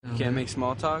can't make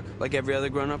small talk like every other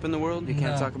grown-up in the world? You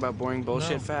can't No. talk about boring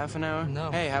bullshit No. for half an hour? No.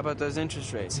 Hey, how about those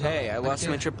interest rates? No, Hey, I lost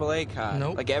my can't. AAA card.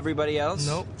 Nope. Like everybody else?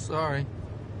 Nope, sorry.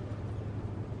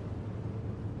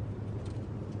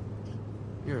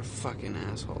 You're a fucking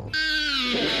asshole.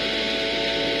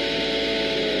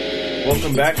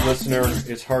 Welcome back, listener.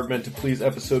 It's Hard Meant to Please,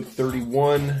 episode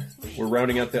 31. We're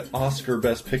rounding out the Oscar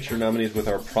Best Picture nominees with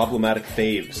our problematic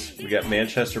faves. We got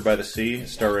Manchester by the Sea,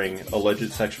 starring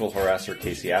alleged sexual harasser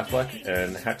Casey Affleck,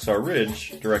 and Hacksaw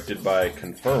Ridge, directed by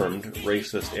confirmed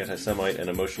racist, anti-Semite,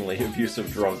 and emotionally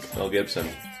abusive drunk Mel Gibson.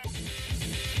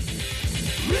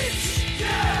 Rich,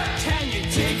 yeah! Can you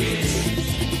dig it?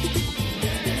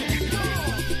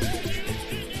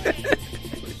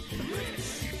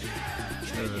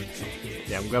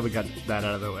 Yeah, I'm glad we got that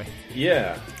out of the way.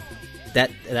 Yeah.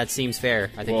 That seems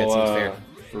fair. I think that seems fair.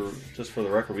 For the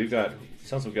record,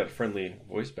 sounds like we've got a friendly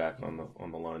voice back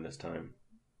on the line this time.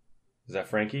 Is that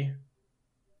Frankie?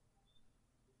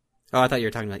 Oh, I thought you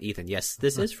were talking about Ethan. Yes,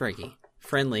 this is Frankie.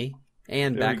 Friendly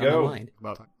and There back we on the go. line.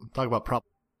 Talk about prop.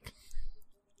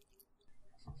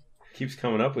 Keeps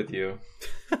coming up with you.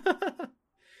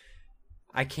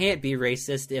 I can't be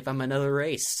racist if I'm another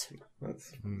race.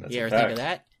 That's You a ever fact. think of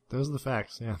that? Those are the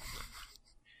facts. Yeah,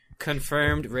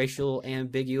 Confirmed racial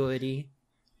ambiguity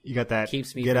you got that.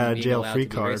 keeps me get from out of being jail allowed free to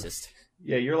be card. racist.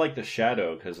 Yeah, you're like the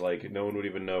shadow, because like no one would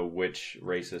even know which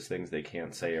racist things they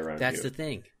can't say around That's you. the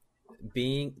thing.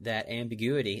 Being that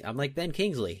ambiguity, I'm like Ben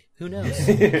Kingsley. Who knows?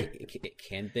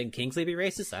 Can Ben Kingsley be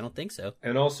racist? I don't think so.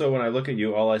 And also, when I look at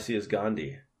you, all I see is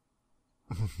Gandhi.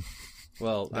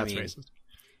 Well, That's I mean, racist.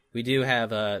 we do have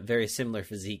very similar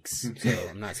physiques, so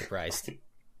I'm not surprised.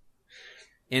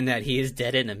 In that he is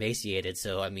dead and emaciated,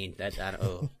 so I mean, bad.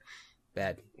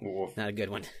 Oof. Not a good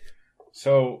one.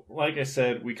 So, like I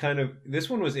said, this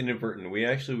one was inadvertent.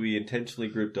 We intentionally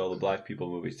grouped all the black people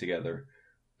movies together.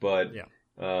 But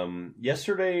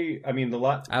yesterday, I mean,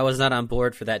 I was not on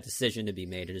board for that decision to be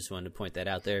made. I just wanted to point that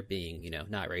out there, being,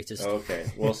 not racist. Okay.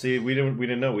 Well, see, we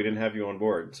didn't know. We didn't have you on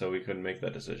board, so we couldn't make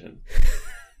that decision.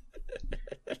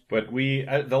 But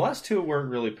the last two weren't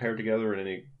really paired together in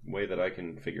any way that I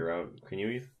can figure out. Can you,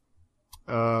 Heath?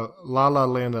 La La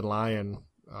Land and Lion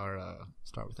are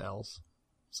start with L's,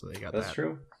 so they got That's that.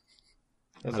 true.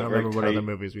 That's I don't remember what other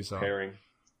movies we saw. Pairing.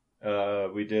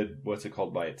 We did what's it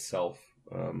called by itself.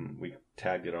 We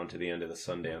tagged it onto the end of the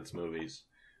Sundance movies,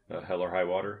 Hell or High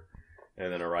Water,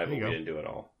 and then Arrival. We didn't do it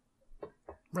all.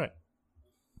 Right.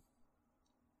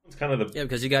 It's kind of Yeah,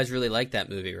 because you guys really like that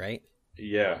movie, right?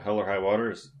 Yeah, Hell or High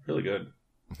Water is really good.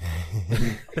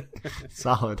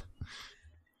 Solid.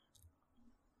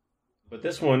 But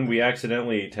this one we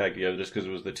accidentally tagged together just because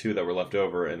it was the two that were left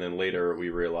over, and then later we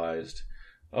realized,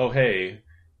 oh hey,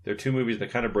 there are two movies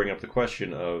that kind of bring up the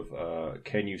question of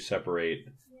can you separate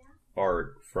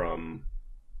art from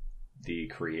the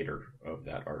creator of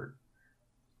that art?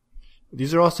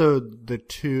 These are also the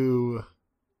two,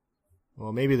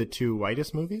 well, maybe the two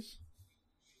whitest movies?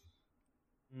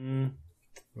 I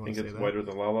think it's whiter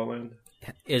than La La Land.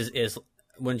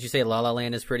 Wouldn't you say La La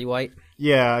Land is pretty white?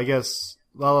 Yeah, I guess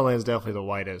La La Land is definitely the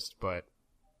whitest, but,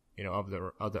 of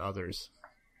the others.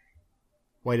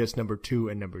 Whitest number 2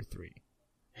 and number 3.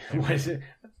 What is it?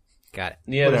 Got it.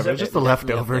 Yeah, whatever, just the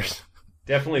leftovers.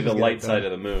 Definitely the light side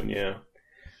of the moon, yeah.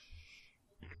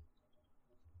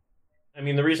 I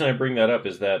mean, the reason I bring that up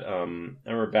is that I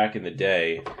remember back in the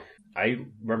day, I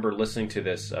remember listening to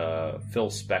this Phil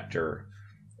Spector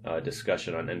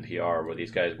discussion on NPR where these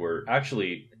guys were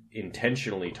actually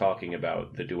intentionally talking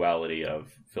about the duality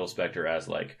of Phil Spector as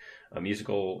like a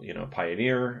musical,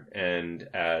 pioneer and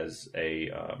as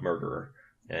a murderer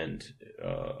and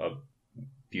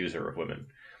abuser of women.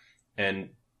 And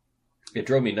it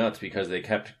drove me nuts because they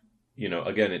kept,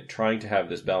 again, trying to have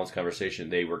this balanced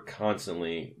conversation. They were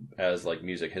constantly, as like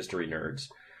music history nerds,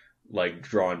 like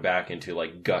drawn back into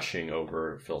like gushing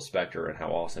over Phil Spector and how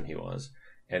awesome he was.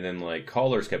 And then like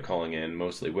callers kept calling in,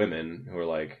 mostly women, who were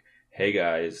like, hey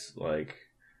guys, like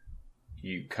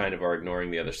you kind of are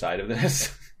ignoring the other side of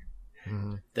this.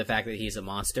 The fact that he's a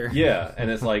monster. Yeah.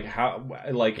 And it's like,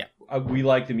 we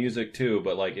like the music too,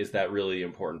 but like, is that really the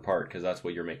important part? Because that's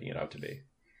what you're making it out to be.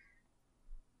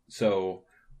 So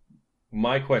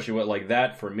my question was like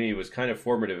that for me was kind of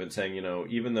formative in saying,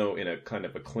 even though in a kind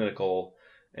of a clinical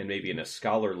and maybe in a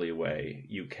scholarly way,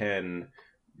 you can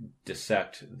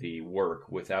dissect the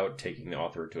work without taking the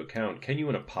author into account, can you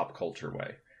in a pop culture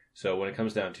way? So when it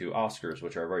comes down to Oscars,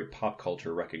 which are a very pop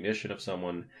culture recognition of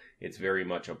someone, it's very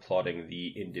much applauding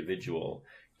the individual.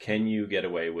 Can you get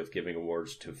away with giving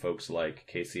awards to folks like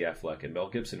Casey Affleck and Mel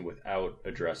Gibson without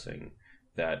addressing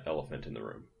that elephant in the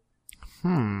room?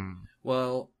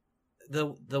 Well,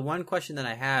 the one question that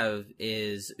I have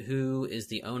is, who is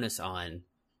the onus on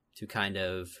to kind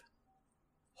of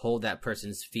hold that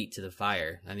person's feet to the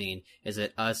fire? I mean, is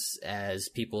it us as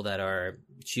people that are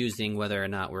choosing whether or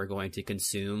not we're going to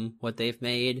consume what they've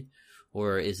made,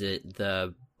 or is it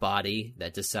the body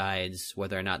that decides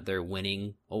whether or not they're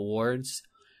winning awards,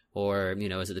 or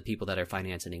is it the people that are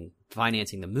financing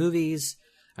the movies?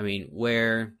 I mean,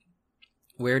 where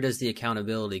does the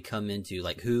accountability come into?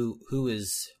 Like, who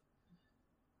is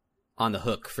on the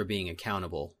hook for being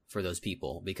accountable for those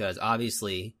people? Because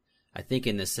obviously, I think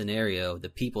in this scenario, the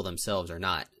people themselves are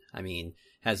not. I mean,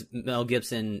 Mel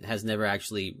Gibson has never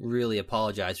actually really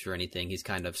apologized for anything. He's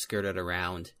kind of skirted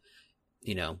around,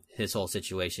 his whole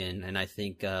situation. And I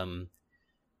think,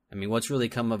 what's really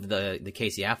come of the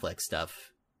Casey Affleck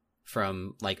stuff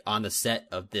from, like, on the set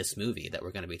of this movie that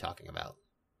we're going to be talking about?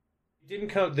 Didn't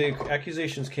come. The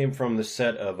accusations came from the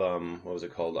set of what was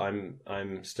it called?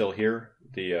 I'm Still Here,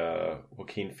 the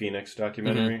Joaquin Phoenix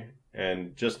documentary. Mm-hmm.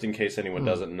 And just in case anyone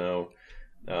doesn't know,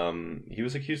 he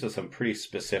was accused of some pretty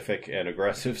specific and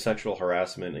aggressive sexual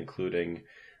harassment, including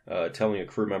telling a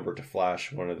crew member to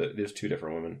flash there's two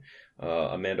different women.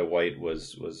 Amanda White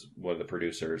was one of the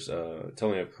producers,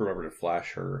 telling a crew member to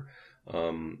flash her,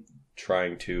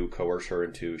 trying to coerce her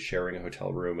into sharing a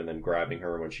hotel room and then grabbing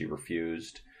her when she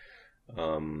refused,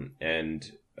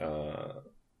 and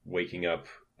waking up.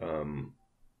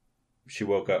 She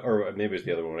woke up, or maybe it was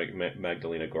the other one, like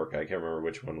Magdalena Gorka. I can't remember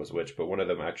which one was which, but one of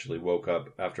them actually woke up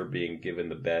after being given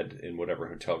the bed in whatever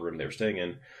hotel room they were staying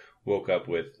in. Woke up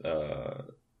with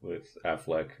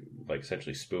Affleck, like,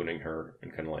 essentially spooning her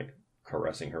and kind of like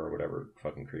caressing her or whatever.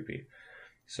 Fucking creepy.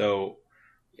 So,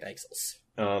 yikes.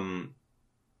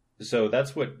 So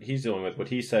that's what he's dealing with. What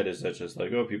he said is that just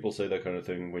like, oh, people say that kind of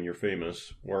thing when you're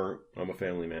famous. I'm a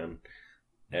family man.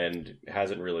 And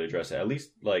hasn't really addressed it. At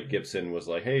least, like, Gibson was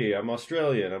like, hey, I'm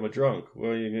Australian, I'm a drunk, what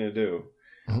are you going to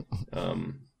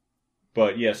do?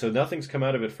 But yeah, so nothing's come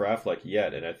out of it for Affleck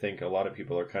yet, and I think a lot of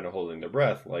people are kind of holding their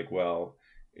breath, like, well,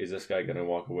 is this guy going to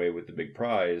walk away with the big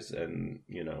prize, and,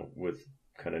 with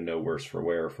kind of no worse for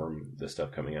wear from this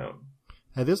stuff coming out?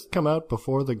 Had this come out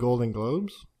before the Golden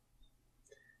Globes?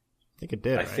 I think it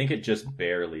did, I think it just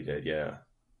barely did, yeah.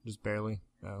 Just barely?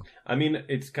 Oh. I mean,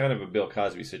 it's kind of a Bill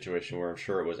Cosby situation where I'm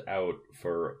sure it was out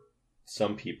for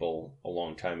some people a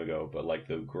long time ago, but like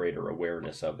the greater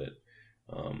awareness of it,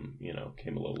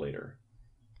 came a little later.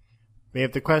 I mean,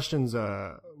 if the question's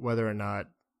whether or not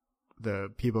the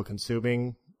people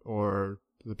consuming or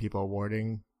the people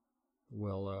awarding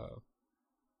will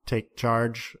take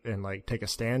charge and like take a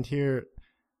stand here,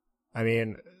 I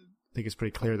mean, I think it's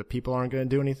pretty clear that people aren't going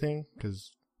to do anything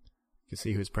because you can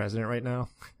see who's president right now.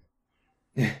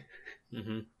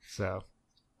 Mm-hmm. So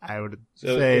I would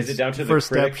say is it down to first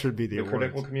the critic, step should be the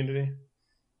critical community?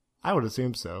 I would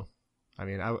assume so. I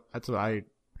mean, that's what I.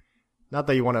 Not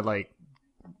that you want to like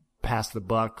pass the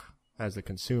buck as a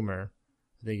consumer.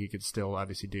 I think you could still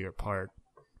obviously do your part.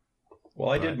 Well,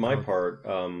 I did my part.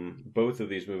 Both of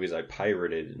these movies I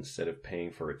pirated instead of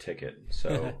paying for a ticket.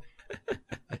 So.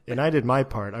 And I did my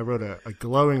part. I wrote a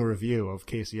glowing review of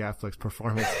Casey Affleck's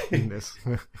performance in this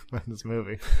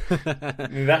movie.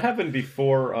 That happened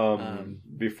before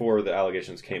the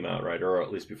allegations came out, right? Or at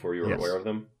least before you were aware of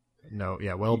them? No,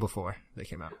 yeah, well before they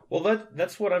came out. Well,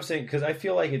 that's what I'm saying, because I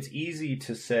feel like it's easy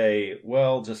to say,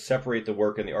 well, just separate the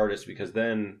work and the artist, because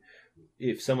then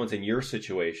if someone's in your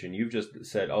situation, you've just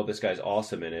said, oh, this guy's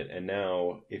awesome in it, and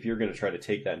now if you're going to try to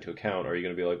take that into account, are you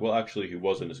going to be like, well, actually, he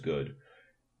wasn't as good?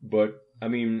 But, I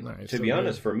mean, to be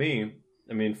honest, for me,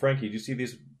 I mean, Frankie, do you see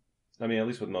these? I mean, at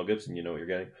least with Mel Gibson, you know what you're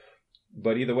getting.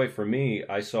 But either way, for me,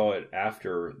 I saw it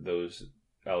after those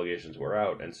allegations were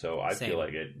out, and so I feel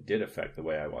like it did affect the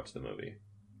way I watched the movie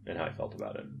and how I felt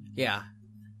about it. Yeah.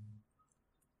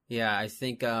 Yeah, I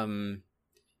think, and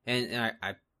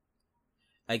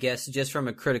I guess just from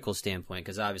a critical standpoint,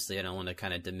 because obviously I don't want to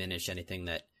kind of diminish anything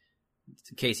that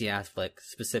Casey Affleck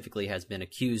specifically has been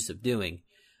accused of doing.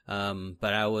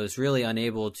 But I was really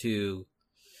unable to,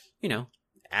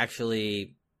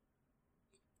 actually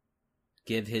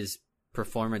give his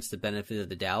performance the benefit of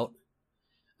the doubt.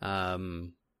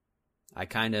 I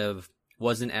kind of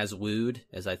wasn't as wooed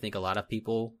as I think a lot of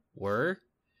people were.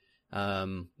 I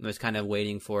was kind of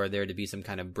waiting for there to be some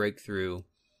kind of breakthrough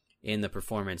in the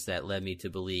performance that led me to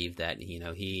believe that,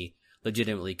 he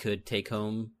legitimately could take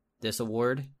home this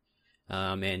award.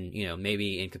 And,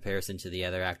 maybe in comparison to the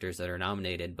other actors that are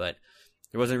nominated, but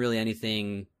there wasn't really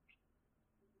anything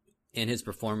in his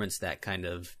performance that kind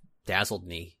of dazzled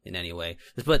me in any way.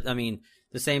 But, I mean,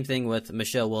 the same thing with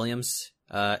Michelle Williams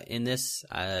in this.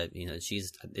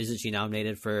 Isn't she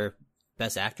nominated for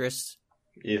Best Actress?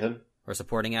 Ethan? or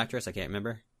supporting actress. I can't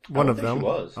remember. One don't of think them. she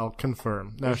was. I'll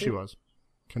confirm. No, Was she she? was.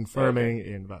 Confirming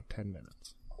in about 10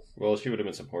 minutes. Well, she would have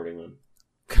been supporting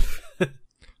then.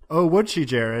 Oh, would she,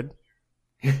 Jared?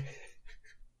 Yeah,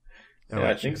 Oh,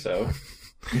 I think so.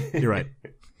 You're right.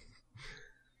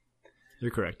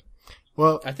 You're correct.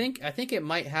 Well, I think it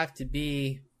might have to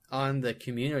be on the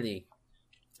community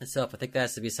itself. I think that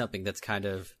has to be something that's kind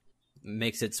of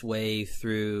makes its way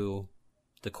through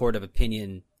the court of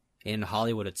opinion in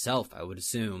Hollywood itself, I would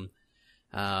assume.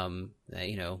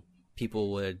 That,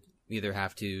 people would either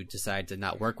have to decide to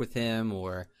not work with him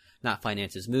or not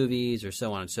finance his movies or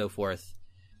so on and so forth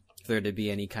for there to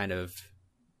be any kind of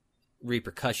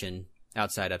repercussion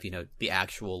outside of, the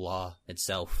actual law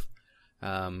itself.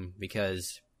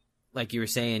 Because, like you were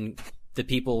saying, the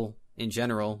people in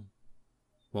general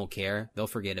won't care. They'll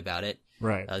forget about it.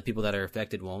 right. The people that are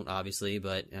affected won't, obviously.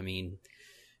 But, I mean,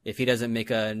 if he doesn't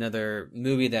make another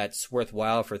movie that's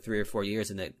worthwhile for 3 or 4 years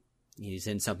and that he's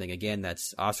in something again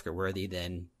that's Oscar worthy,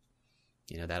 then,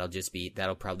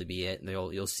 that'll probably be it. And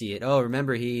you'll see it. Oh,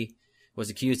 remember he was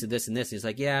accused of this and this. And he's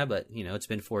like, yeah, but, it's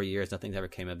been 4 years. Nothing's ever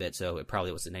came of it. So it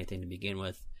probably wasn't anything to begin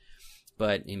with.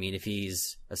 But, I mean, if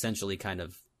he's essentially kind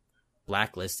of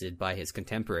blacklisted by his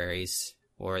contemporaries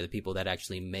or the people that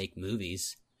actually make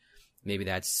movies, maybe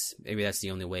that's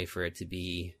the only way for it to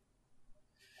be,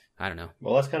 I don't know.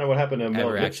 Well, that's kind of what happened to Mel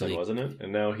Gibson, actually- wasn't it?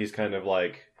 And now he's kind of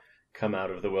like come out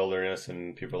of the wilderness,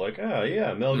 and people are like, oh,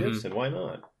 yeah, Mel Gibson, why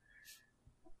not?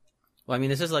 Well, I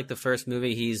mean, this is like the first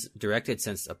movie he's directed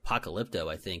since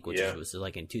Apocalypto, I think, which Yeah. was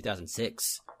like in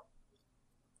 2006.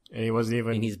 And he wasn't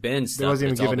even. And he's been in He stuff wasn't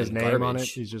even that's all given his been name on it.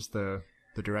 garbage. He's just the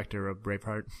director of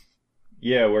Braveheart.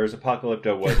 Yeah, whereas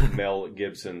Apocalypto was Mel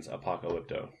Gibson's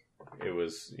Apocalypto. It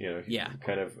was, Yeah.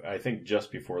 kind of, I think,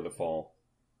 just before the fall.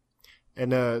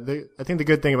 And I think the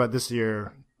good thing about this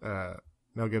year,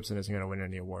 Mel Gibson isn't going to win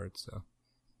any awards, so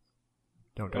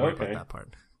don't worry about Okay. that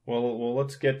part. Well,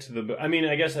 let's get to the. I mean,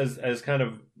 I guess as kind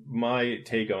of my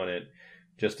take on it,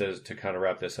 just as to kind of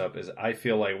wrap this up, is I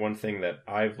feel like one thing that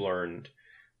I've learned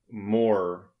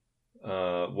more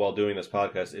while doing this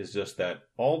podcast is just that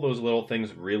all those little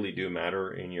things really do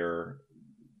matter in your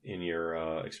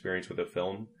experience with a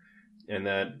film, and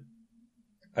that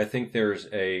I think there's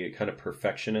a kind of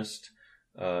perfectionist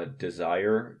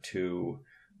desire to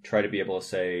try to be able to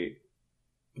say,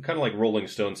 kind of like Rolling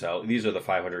Stone style, these are the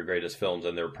 500 greatest films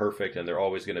and they're perfect and they're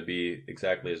always going to be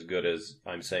exactly as good as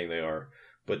I'm saying they are.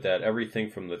 But that everything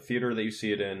from the theater that you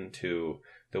see it in to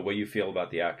the way you feel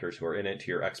about the actors who are in it to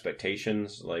your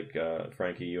expectations, like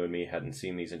Frankie, you and me hadn't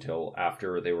seen these until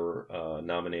after they were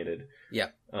nominated. Yeah.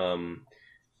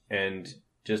 And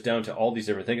just down to all these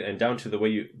different things, and down to the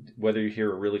way whether you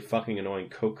hear a really fucking annoying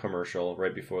Coke commercial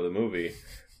right before the movie,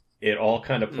 it all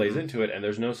kind of plays into it. And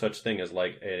there's no such thing as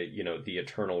like the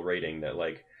eternal rating that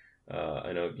like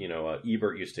I know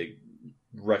Ebert used to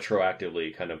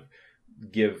retroactively kind of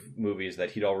give movies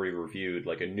that he'd already reviewed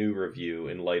like a new review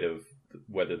in light of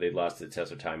whether they'd lasted the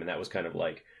test of time, and that was kind of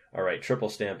like, all right, triple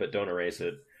stamp it, don't erase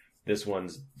it. This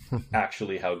one's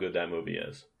actually how good that movie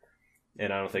is,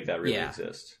 and I don't think that really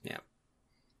exists. Yeah.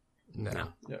 No.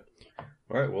 Yeah.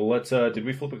 All right. Well, let's. Did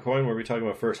we flip a coin? Were we talking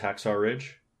about first Hacksaw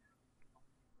Ridge?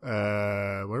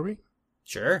 Were we?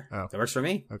 Sure. Oh. That works for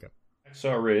me. Okay.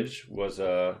 Hacksaw Ridge was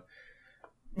I've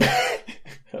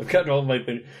gotten all my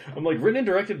things. I'm like written and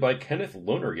directed by Kenneth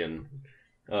Lonergan,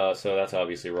 so that's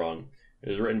obviously wrong. It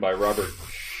was written by Robert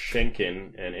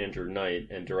Schenken and Andrew Knight,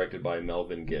 and directed by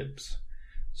Melvin Gibbs.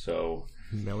 So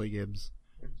Melly Gibbs.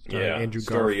 Starring Andrew Garf.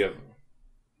 Story of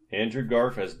Andrew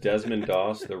Garf as Desmond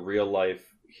Doss, the real life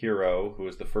hero who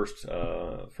was the first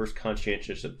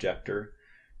conscientious objector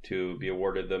to be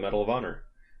awarded the Medal of Honor.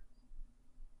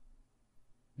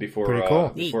 Before Pretty cool.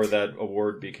 Before Neat. that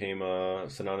award became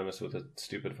synonymous with a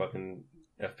stupid fucking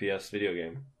FPS video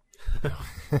game.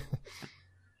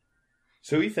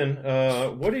 So Ethan,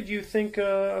 what did you think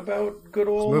about good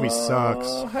old This movie sucks.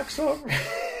 Hacksaw?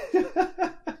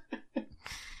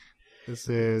 This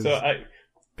is So I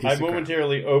piece of crap.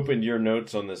 momentarily opened your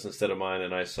notes on this instead of mine,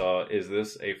 and I saw, is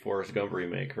this a Forrest Gump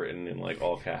remake written in like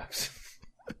all caps?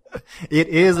 It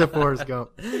is a Forrest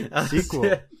Gump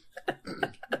sequel.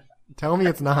 Tell me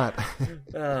it's not.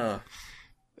 Oh,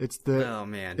 It's the oh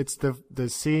man. it's the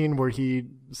scene where he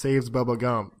saves Bubba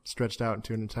Gump stretched out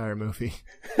into an entire movie.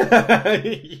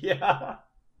 Yeah.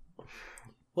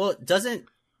 Well, doesn't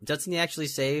he actually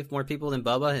save more people than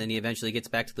Bubba, and he eventually gets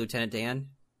back to Lieutenant Dan?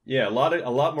 Yeah, a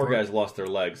lot more guys lost their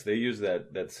legs. They use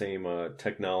that same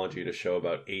technology to show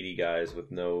about 80 guys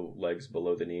with no legs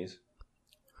below the knees.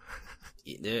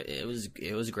 It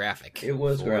was graphic. It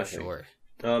was for graphic. sure.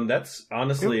 That's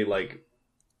honestly like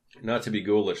not to be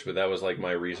ghoulish, but that was like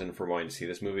my reason for wanting to see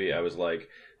this movie. I was like,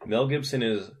 Mel Gibson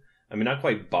is, I mean, not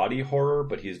quite body horror,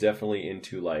 but he's definitely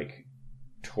into like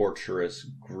torturous,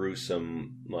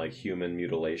 gruesome, like human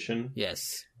mutilation.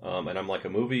 Yes. And I'm like, a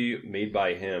movie made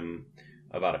by him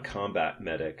about a combat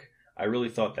medic. I really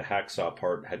thought the hacksaw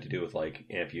part had to do with like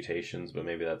amputations, but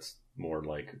maybe that's more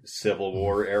like Civil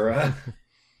War era.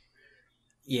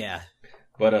 Yeah.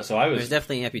 But so I was. There's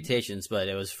definitely amputations, but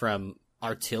it was from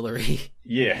artillery.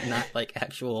 Yeah. Not like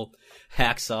actual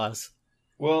hacksaws.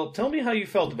 Well, tell me how you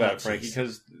felt about it, Frankie, jeez.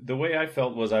 because the way I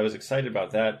felt was I was excited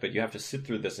about that, but you have to sit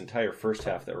through this entire first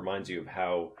half that reminds you of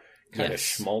how kind of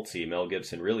schmaltzy Mel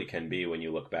Gibson really can be when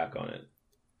you look back on it.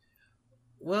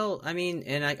 Well, I mean,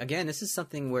 and again, this is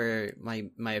something where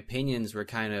my opinions were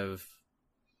kind of,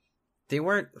 they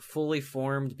weren't fully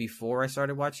formed before I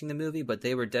started watching the movie, but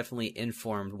they were definitely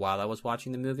informed while I was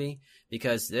watching the movie,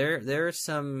 because there are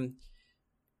some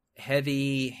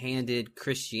heavy-handed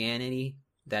Christianity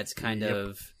that's kind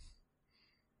of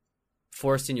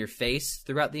forced in your face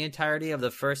throughout the entirety of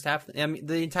the first half. I mean,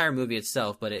 the entire movie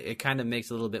itself, but it kind of makes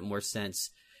a little bit more sense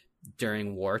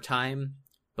during wartime.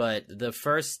 But the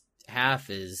first half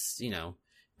is, you know,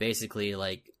 basically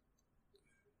like,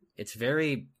 it's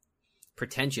very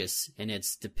pretentious in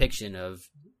its depiction of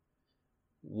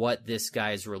what this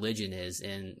guy's religion is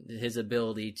and his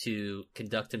ability to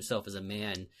conduct himself as a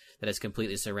man that is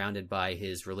completely surrounded by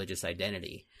his religious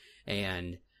identity.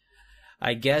 And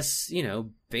I guess, you know,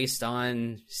 based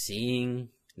on seeing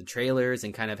the trailers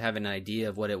and kind of having an idea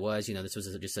of what it was, you know, this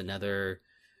was just another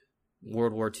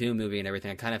World War II movie and everything.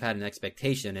 I kind of had an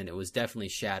expectation, and it was definitely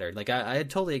shattered. Like, I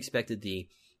had totally expected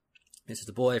this is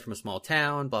a boy from a small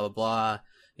town, blah, blah, blah.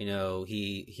 You know,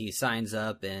 he signs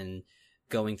up and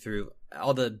going through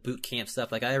all the boot camp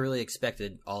stuff. Like, I really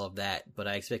expected all of that, but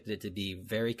I expected it to be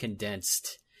very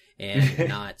condensed and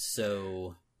not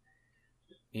so,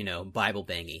 you know, Bible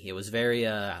bangy. It was very,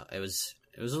 it was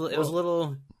a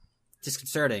little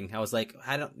disconcerting. I was like,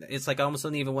 it's like I almost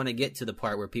don't even want to get to the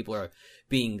part where people are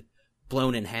being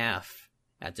blown in half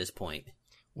at this point.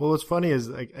 Well, what's funny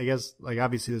is, I guess, like,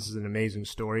 obviously this is an amazing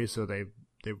story, so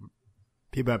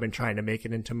people have been trying to make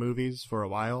it into movies for a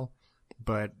while,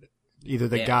 but either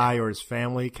the guy or his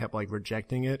family kept like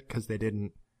rejecting it because they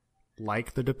didn't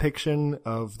like the depiction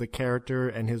of the character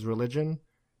and his religion.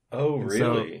 Oh, and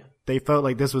really? So they felt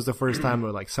like this was the first time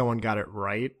where like someone got it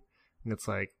right, and it's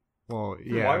like, well,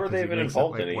 yeah. Why were they even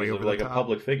involved it, in it? way He's over like the a top.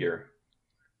 public figure.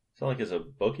 It's not like it's a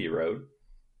book he wrote.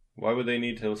 Why would they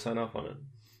need to sign off on it?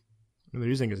 They're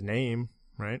using his name,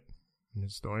 right? In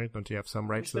his story. Don't you have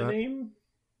some rights What's to the that? name?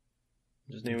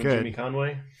 His name was Good. Jimmy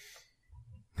Conway?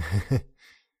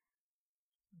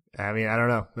 I mean, I don't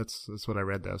know. That's what I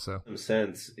read though. So Some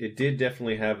sense. It did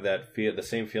definitely have that the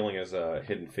same feeling as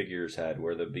Hidden Figures had,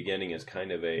 where the beginning is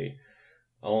kind of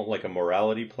like a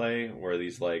morality play, where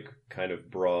these like kind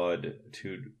of broad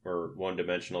or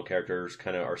one-dimensional characters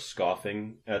kind of are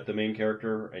scoffing at the main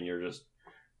character, and you're just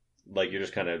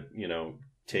kind of, you know,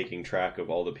 taking track of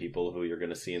all the people who you're going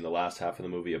to see in the last half of the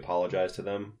movie apologize to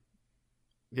them.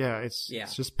 yeah, it's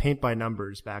just paint by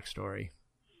numbers backstory.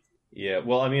 Yeah,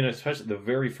 well, I mean, especially the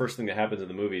very first thing that happens in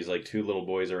the movie is like two little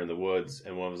boys are in the woods,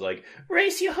 and one was like,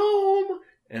 "Race you home,"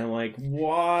 and I'm like,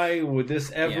 why would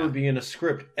this ever be in a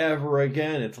script ever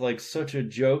again? It's like such a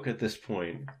joke at this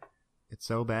point. It's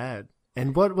so bad.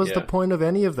 And what was the point of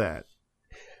any of that?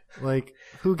 Like,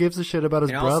 who gives a shit about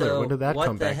his brother? Also, when did that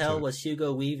come back what the hell to? was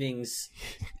Hugo Weaving's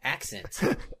accent?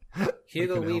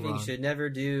 Hugo Weaving should never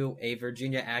do a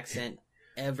Virginia accent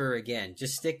ever again.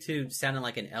 Just stick to sounding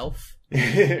like an elf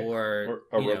or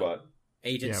a robot.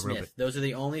 Agent Smith. Robot. Those are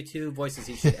the only two voices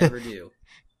he should ever do.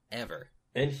 Ever.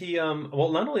 And he,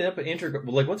 well, not only that, but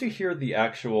like once you hear the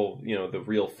actual, you know, the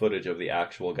real footage of the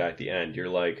actual guy at the end, you're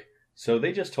like, so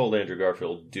they just told Andrew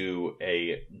Garfield do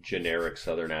a generic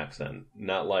Southern accent,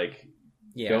 not like,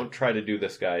 don't try to do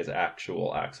this guy's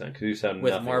actual accent because you sound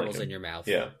with nothing marbles like him. in your mouth.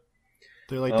 Yeah,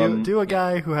 They're like, do a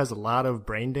guy who has a lot of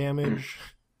brain damage.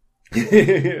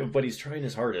 but he's trying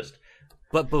his hardest.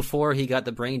 But before he got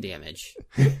the brain damage.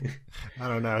 I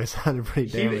don't know. He sounded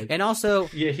pretty damaged. And also,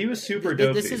 yeah, he was super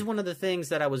dopey. This is one of the things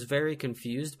that I was very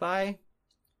confused by.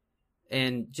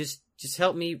 And just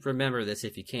help me remember this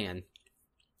if you can.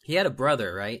 He had a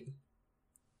brother, right?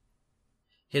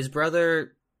 His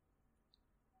brother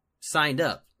signed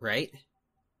up, right?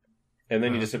 And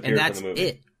then he disappeared and that's from the movie.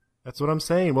 it. That's what I'm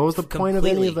saying. What was the point of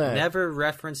any of that? Never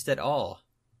referenced at all.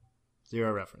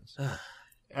 Zero reference.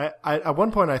 At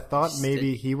one point, I thought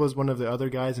maybe he was one of the other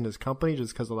guys in his company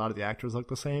just because a lot of the actors look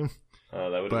the same.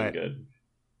 Oh, that would have been good.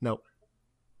 Nope.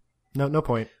 No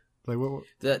point. Like what?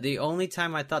 The only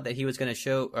time I thought that he was going to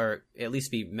show, or at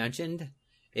least be mentioned,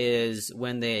 is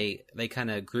when they kind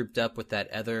of grouped up with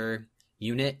that other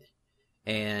unit,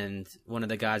 and one of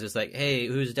the guys was like, "Hey,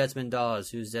 who's Desmond Dawes?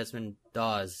 Who's Desmond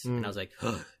Dawes?" And I was like,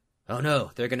 "Oh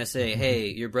no, they're going to say, hey,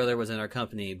 your brother was in our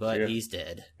company, but he's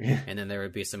dead." And then there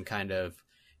would be some kind of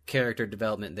character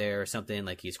development there or something,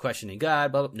 like he's questioning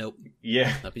God, blah, blah. Nope.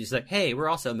 Yeah. Nope. He's like, hey, we're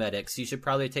also medics. You should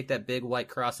probably take that big white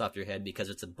cross off your head because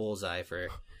it's a bullseye for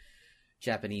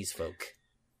Japanese folk.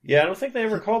 Yeah, I don't think they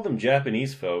ever called them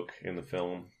Japanese folk in the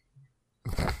film.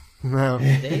 No.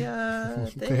 They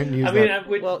didn't use I mean, that.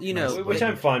 well, you know, which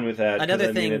I'm fine with that. another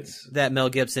 'cause, I mean, thing it's... that Mel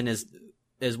Gibson is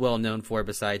well known for,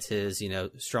 besides his,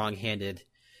 strong-handed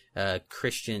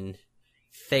Christian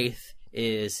faith,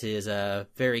 is his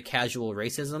very casual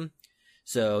racism.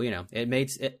 So, it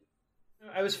makes it.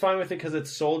 I was fine with it because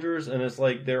it's soldiers, and it's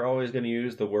like they're always going to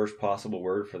use the worst possible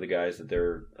word for the guys that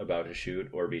they're about to shoot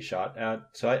or be shot at.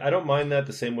 So I don't mind that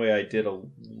the same way I did a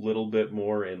little bit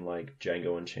more in like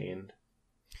Django Unchained.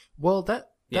 Well,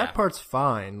 that Yeah. part's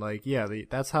fine. Like, yeah,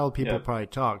 that's how people probably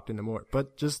talked in the more.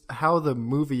 But just how the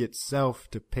movie itself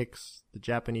depicts the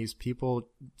Japanese people,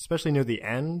 especially near the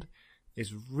end,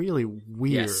 is really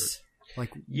weird. Yes.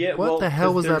 Like, Yeah, what well, the hell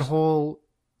 'cause was that there's- whole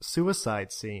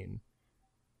suicide scene?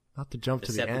 Not to jump The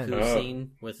to the end, seppuku Oh.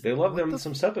 scene with They love them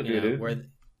some seppuku, dude. where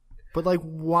but like,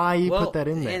 why you put that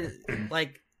in there? And,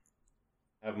 like,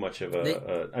 Have much of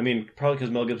I mean, probably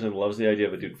because Mel Gibson loves the idea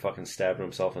of a dude fucking stabbing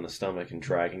himself in the stomach and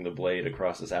dragging the blade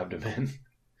across his abdomen.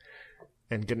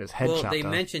 And getting his head chopped they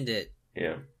off. mentioned it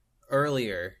Yeah.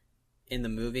 earlier in the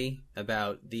movie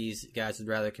about these guys would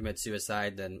rather commit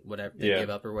suicide than whatever, than Yeah. give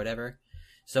up or whatever.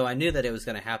 So I knew that it was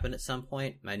going to happen at some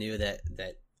point. I knew that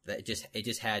it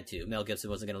just had to. Mel Gibson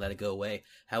wasn't going to let it go away.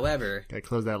 However, Gotta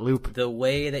close that loop. the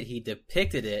way that he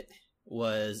depicted it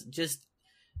was just,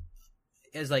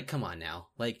 it was like, come on now.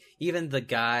 Like, even the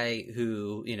guy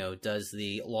who, does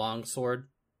the long sword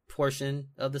portion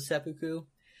of the seppuku,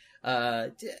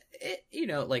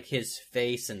 like his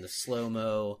face and the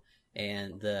slow-mo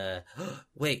and the,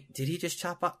 wait, did he just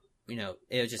chop up?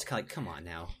 It was just kind of like, come on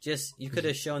now. Just, you could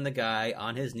have shown the guy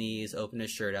on his knees, open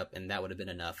his shirt up, and that would have been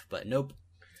enough. But nope.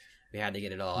 We had to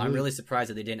get it all. I'm really surprised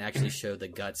that they didn't actually show the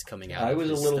guts coming out. I of was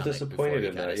a his little stomach disappointed before he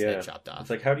in got that, his yeah. head chopped off. It's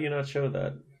like, how do you not show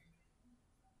that?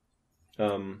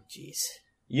 Jeez.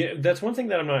 Yeah, that's one thing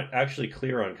that I'm not actually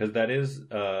clear on, because that is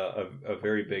a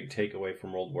very big takeaway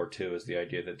from World War II, is the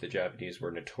idea that the Japanese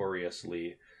were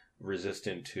notoriously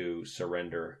resistant to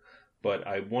surrender. But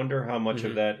I wonder how much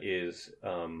of that is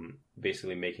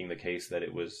basically making the case that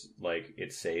it was like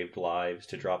it saved lives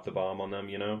to drop the bomb on them,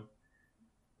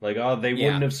 Like, they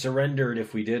wouldn't have surrendered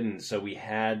if we didn't, so we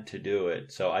had to do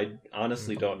it. So I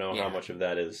honestly don't know how much of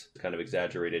that is kind of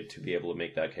exaggerated to be able to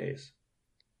make that case.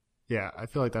 Yeah, I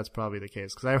feel like that's probably the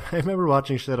case. Because I remember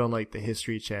watching shit on, like, the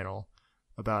History Channel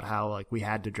about how, like, we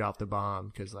had to drop the bomb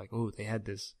because, like, oh, they had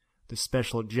this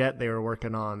special jet they were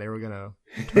working on. They were going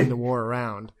to turn the war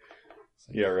around.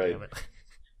 Like, Yeah, right. damn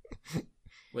it.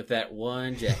 With that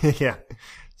one jet. Yeah,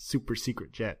 super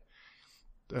secret jet.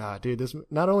 Dude, this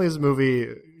not only is this movie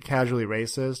casually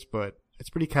racist, but it's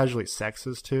pretty casually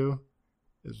sexist too.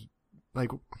 Is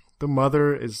like the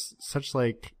mother is such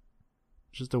like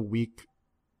just a weak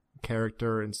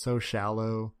character and so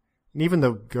shallow, and even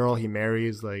the girl he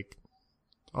marries, like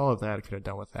all of that I could have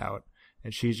done without.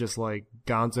 And she's just like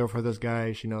gonzo for this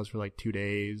guy. She knows for like 2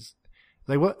 days.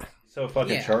 Like what? So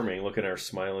fucking Yeah. charming, looking at her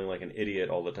smiling like an idiot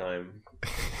all the time.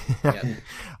 Yep.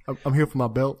 I'm here for my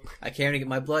belt. I came to get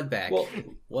my blood back. Well,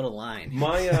 What a line.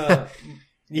 My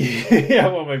yeah, I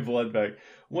want my blood back.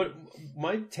 What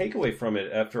my takeaway from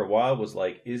it after a while was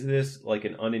like, is this like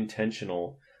an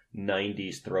unintentional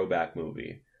 90s throwback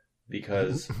movie?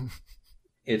 Because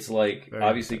it's like, Very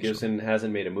obviously intentional. Gibson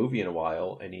hasn't made a movie in a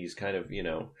while, and he's kind of,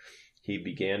 he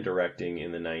began directing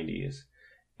in the 90s.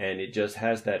 And it just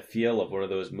has that feel of one of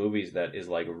those movies that is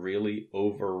like really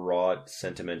overwrought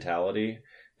sentimentality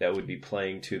that would be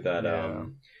playing to that, Yeah.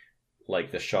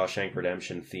 like the Shawshank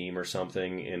Redemption theme or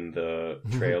something in the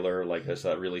trailer. Like there's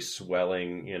that really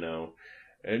swelling,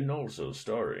 and also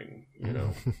starring,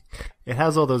 It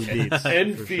has all those beats.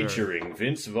 and for sure. featuring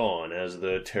Vince Vaughn as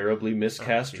the terribly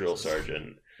miscast drill Jesus.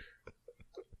 sergeant.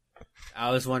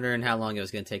 I was wondering how long it was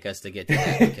going to take us to get to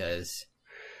that because,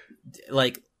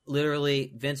 like,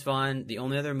 literally, Vince Vaughn, the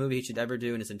only other movie he should ever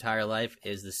do in his entire life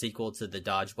is the sequel to the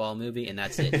Dodgeball movie, and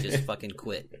that's it. Just fucking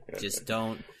quit. Just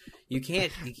don't. You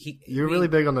can't. You're really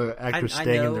big on the actors I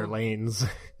staying in know. their lanes.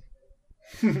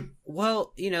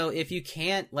 Well, if you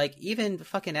can't, like, even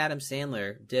fucking Adam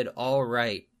Sandler did all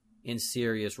right in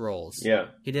serious roles. Yeah.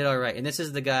 He did all right. And this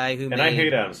is the guy who And I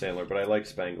hate Adam Sandler, but I like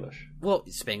Spanglish. Well,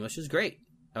 Spanglish is great.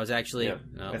 I was actually... Yeah,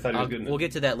 I thought he was good in it. We'll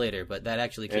get to that later, but that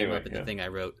actually came Anyway, up in yeah. the thing I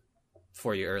wrote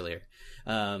for you earlier.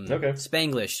 Okay.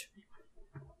 Spanglish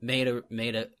made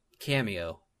a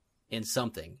cameo in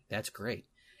something. That's great.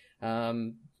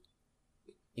 Jim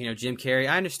Carrey,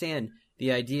 I understand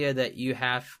the idea that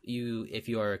if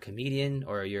you are a comedian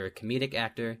or you're a comedic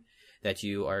actor, that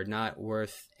you are not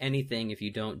worth anything if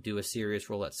you don't do a serious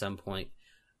role at some point.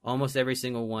 Almost every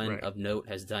single one of note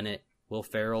has done it. Will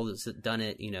Ferrell has done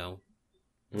it,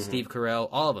 Steve Carell,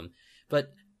 all of them.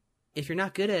 But if you're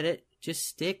not good at it, just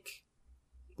stick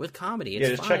with comedy. It's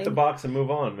just fine. check the box and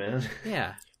move on, man.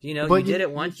 Yeah. But you did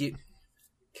it once,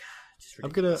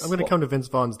 I'm gonna come to Vince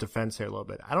Vaughn's defense here a little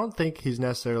bit. I don't think he's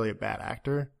necessarily a bad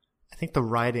actor. I think the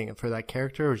writing for that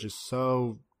character was just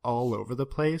so all over the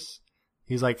place.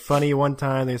 He's like funny one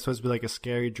time, then he's supposed to be like a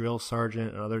scary drill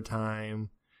sergeant another time.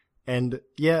 And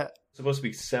yeah. It's supposed to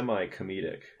be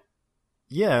semi-comedic.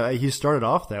 Yeah, he started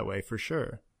off that way for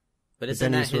sure. But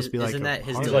then isn't he's supposed to be like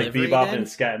his He's delivery like bebopping then? and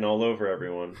scatting all over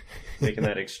everyone, making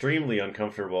that extremely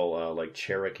uncomfortable, like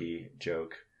Cherokee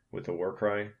joke with the war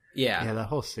cry. Yeah. That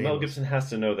whole scene. Mel Gibson has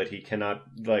to know that he cannot,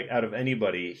 like, out of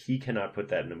anybody, he cannot put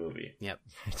that in a movie. Yep.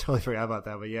 I totally forgot about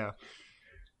that, but yeah.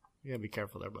 You gotta be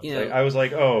careful there, bud. You know, I was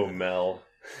like, oh, Mel.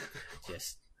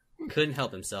 just couldn't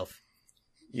help himself.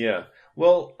 Yeah.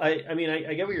 Well, I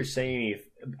get what you're saying, Heath.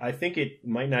 I think it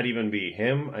might not even be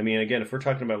him. I mean, again, if we're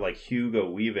talking about like Hugo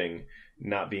Weaving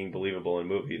not being believable in a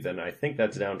movie, then I think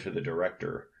that's down to the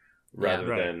director rather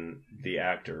than the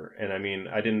actor. And I mean,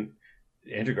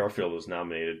 Andrew Garfield was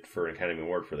nominated for an Academy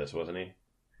Award for this, wasn't he?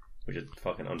 Which is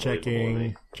fucking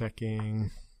unbelievable.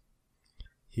 Checking.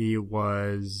 He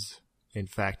was. In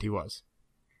fact, he was.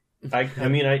 I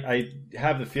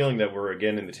have the feeling that we're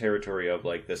again in the territory of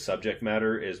like the subject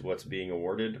matter is what's being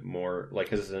awarded more, like,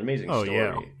 because it's an amazing story.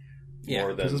 Yeah.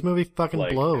 More than this movie fucking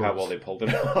like blows. how well they pulled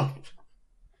it off.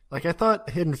 Like, I thought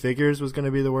Hidden Figures was going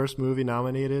to be the worst movie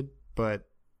nominated, but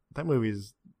that movie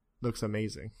looks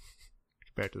amazing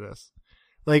compared to this.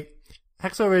 Like,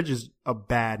 Hacksaw Ridge is a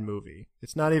bad movie.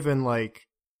 It's not even like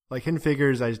Hidden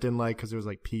Figures I just didn't like because it was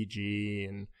like PG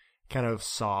and kind of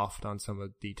soft on some of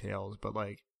the details, but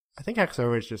like, I think Hacksaw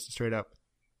Ridge is just a straight up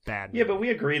bad movie. Yeah, but we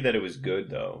agreed that it was good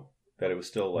though. That it was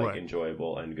still like Right.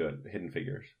 enjoyable and good. Hidden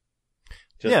Figures.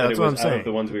 Just Yeah, that that's it what was I'm out saying. of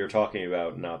the ones we were talking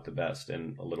about, not the best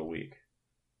and a little weak.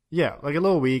 Yeah, like a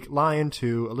little weak. Lion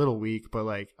 2, a little weak, but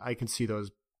like I can see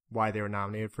why they were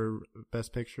nominated for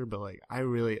Best Picture. But like I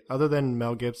really, other than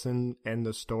Mel Gibson and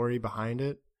the story behind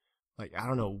it, like I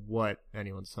don't know what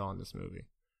anyone saw in this movie.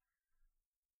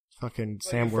 Fucking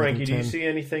Sam Frankie, do you Worthington. see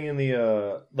anything in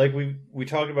the like we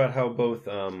talked about how both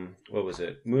what was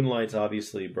it? Moonlight's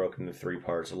obviously broken into 3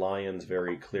 parts. Lion's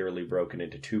very clearly broken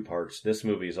into 2 parts. This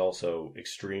movie is also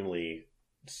extremely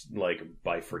like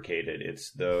bifurcated.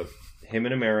 It's him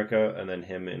in America and then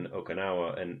him in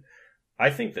Okinawa, and I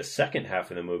think the second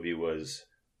half of the movie was,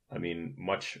 I mean,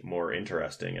 much more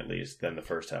interesting at least than the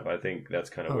first half. I think that's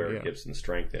kind of where Gibson's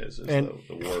strength is And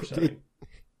the war setting.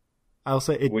 I'll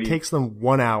say it takes them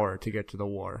 1 hour to get to the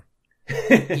war.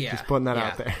 Yeah. Just putting that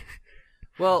out there.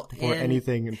 Well, Before and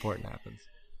anything important happens.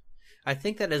 I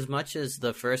think that as much as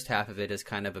the first half of it is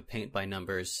kind of a paint by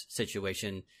numbers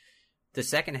situation, the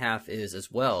second half is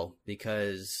as well,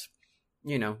 because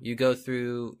you go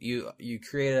through you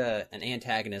create an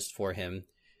antagonist for him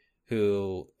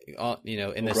who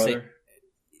in the same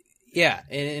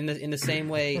in the same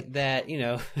way that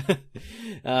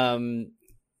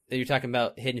that you're talking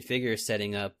about Hidden Figures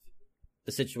setting up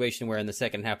the situation where in the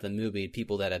second half of the movie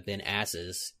people that have been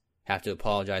asses have to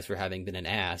apologize for having been an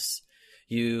ass.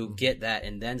 You get that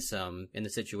and then some in the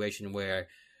situation where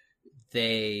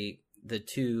the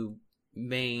two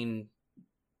main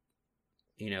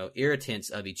irritants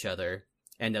of each other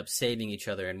end up saving each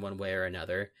other in one way or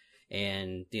another,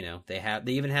 and they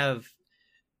even have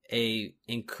a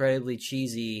incredibly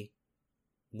cheesy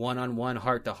one-on-one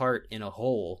heart-to-heart in a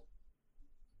hole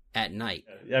at night.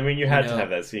 I mean, you had to have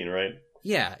that scene, right?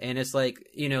 Yeah, and it's like,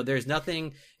 there's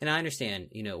nothing, and I understand,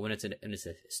 when it's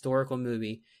a historical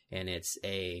movie and it's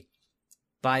a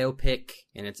biopic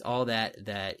and it's all that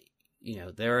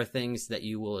there are things that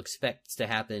you will expect to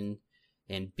happen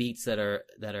and beats that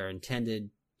are intended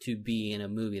to be in a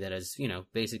movie that has,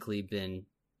 basically been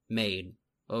made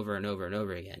over and over and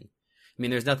over again. I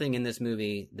mean, there's nothing in this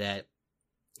movie that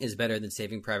is better than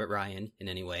Saving Private Ryan in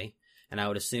any way, and I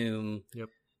would assume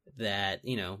that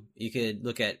you could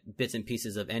look at bits and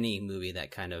pieces of any movie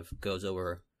that kind of goes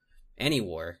over any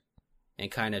war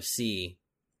and kind of see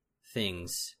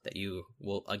things that you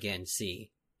will again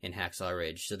see in Hacksaw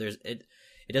Ridge. So it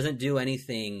doesn't do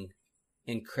anything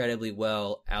incredibly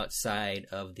well outside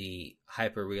of the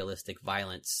hyper realistic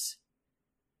violence,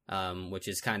 which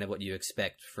is kind of what you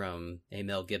expect from a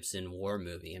Mel Gibson war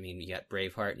movie. I mean, you got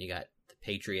Braveheart and you got The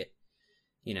Patriot,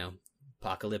 you know,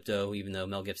 Apocalypto, even though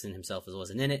Mel Gibson himself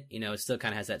wasn't in it, you know, it still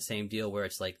kind of has that same deal where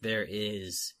it's like there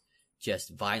is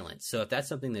just violence. So if that's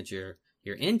something that you're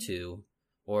into,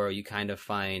 or you kind of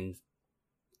find,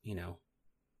 you know,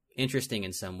 interesting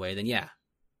in some way, then yeah,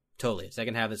 totally.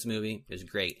 Second half of this movie is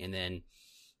great, and then,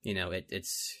 you know,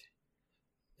 it's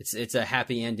a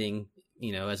happy ending,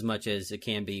 you know, as much as it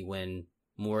can be when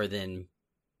more than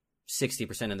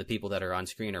 60% of the people that are on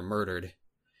screen are murdered.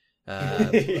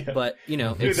 Yeah. But, you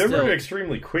know, Dude, it's they're still... moving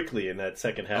extremely quickly in that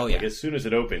second half. Oh, Like, yeah. as soon as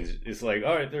it opens, it's like,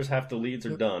 all right, there's half the leads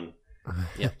are done.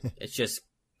 Yeah, it's just,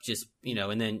 you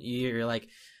know, and then you're like,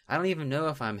 I don't even know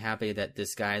if I'm happy that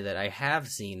this guy that I have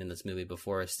seen in this movie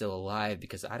before is still alive,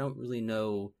 because I don't really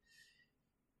know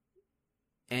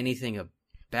anything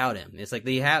about him. It's like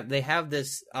they have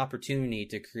this opportunity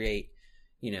to create,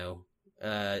 you know,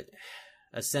 a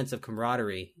sense of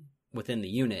camaraderie within the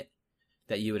unit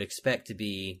that you would expect to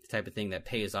be the type of thing that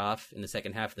pays off in the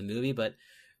second half of the movie. But,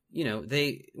 you know,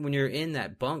 when you're in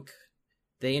that bunk,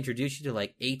 they introduce you to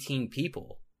like 18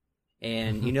 people.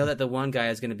 And you know that the one guy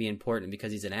is going to be important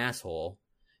because he's an asshole,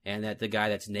 and that the guy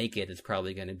that's naked is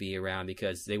probably going to be around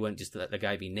because they wouldn't just let the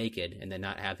guy be naked and then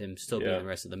not have him still be in the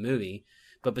rest of the movie.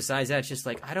 But besides that, it's just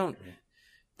like,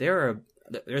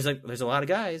 there's a lot of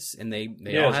guys, and they all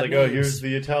it's have like, names. oh, here's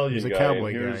the Italian He's a guy.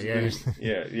 cowboy and guy, here's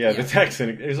the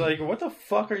Texan. It's like, what the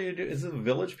fuck are you doing? Is it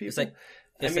village people? It's like,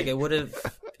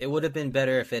 it would have been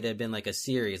better if it had been like a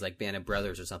series, like Band of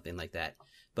Brothers or something like that.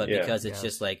 But because it's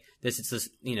just like this,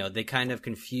 you know, they kind of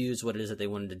confuse what it is that they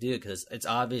wanted to do, because it's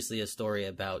obviously a story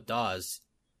about Dawes,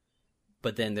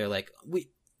 but then they're like, we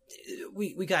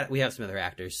have some other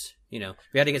actors, you know,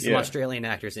 we had to get some Australian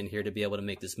actors in here to be able to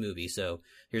make this movie, so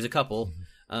here's a couple,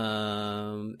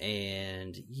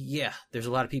 and yeah, there's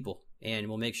a lot of people, and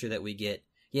we'll make sure that we get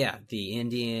the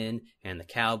Indian and the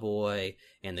cowboy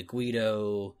and the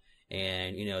Guido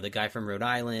and, you know, the guy from Rhode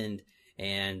Island.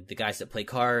 And the guys that play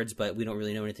cards, but we don't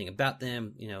really know anything about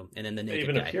them, you know, and then the naked they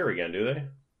even guy. appear again, do they?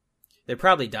 They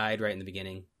probably died right in the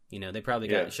beginning. You know, they probably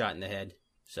got shot in the head.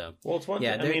 So, well, it's one thing.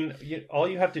 I they're- mean, all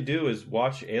you have to do is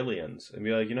watch Aliens and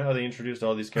be like, you know how they introduced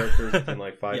all these characters in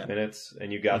like 5 minutes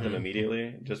and you got them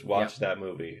immediately? Just watch that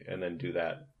movie and then do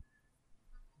that.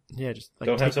 Yeah, just like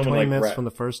Don't have take someone 20 like minutes Brett. from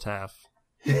the first half,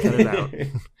 cut it out,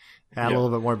 add a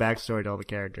little bit more backstory to all the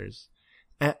characters.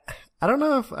 I don't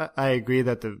know if I agree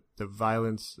that the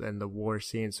violence and the war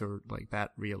scenes were like that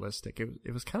realistic.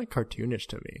 It was kind of cartoonish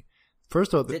to me.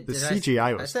 First of all, the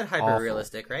CGI was I said hyper awful.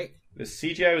 realistic, right? The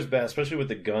CGI was bad, especially with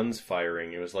the guns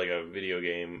firing. It was like a video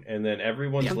game. And then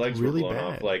everyone's legs really were blown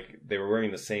bad. off. Like, they were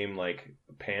wearing the same, like,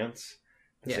 pants.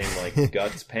 The same, like,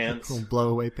 guts pants. Little blow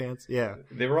away pants. Yeah.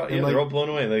 They were all, And, like, they're all blown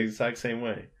away the exact same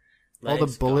way. all the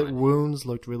Legs bullet gone. wounds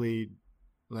looked really,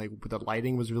 like, the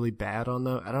lighting was really bad on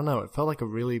them. I don't know. It felt like a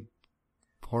really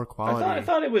poor quality. I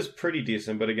thought it was pretty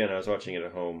decent, but again, I was watching it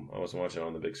at home. I wasn't watching it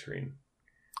on the big screen.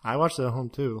 I watched it at home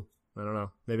too. I don't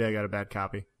know. Maybe I got a bad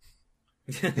copy,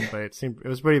 but it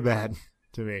was pretty bad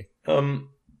to me.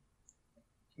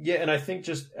 Yeah, and I think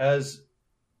just as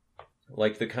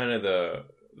like the kind of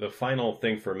the final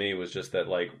thing for me was just that,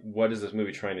 like, what is this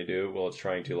movie trying to do? Well, it's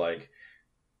trying to like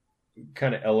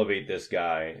kind of elevate this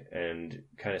guy and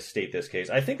kind of state this case.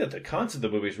 I think that the concept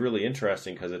of the movie is really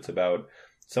interesting because it's about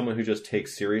someone who just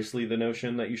takes seriously the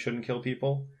notion that you shouldn't kill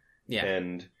people. Yeah.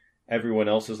 And everyone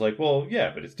else is like, well,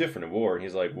 yeah, but it's different in war. And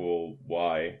he's like, well,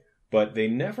 why? But they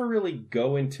never really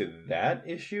go into that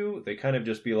issue. They kind of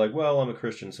just be like, well, I'm a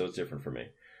Christian, so it's different for me.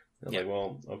 And I'm like,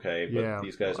 well, okay, but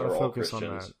these guys are all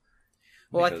Christians.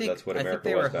 Well, I because think that's what I think America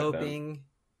they were was back then. hoping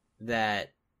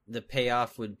that the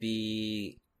payoff would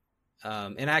be,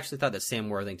 and I actually thought that Sam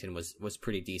Worthington was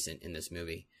pretty decent in this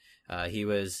movie.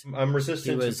 I'm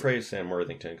resistant to praise Sam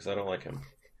Worthington because I don't like him.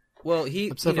 Well,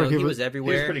 he was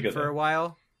everywhere pretty good, for though. a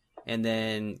while, and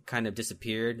then kind of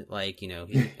disappeared. Like, you know,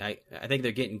 I think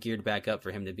they're getting geared back up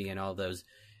for him to be in all those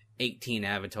 18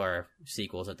 Avatar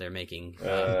sequels that they're making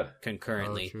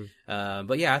concurrently.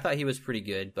 But yeah, I thought he was pretty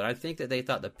good. But I think that they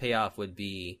thought the payoff would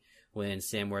be when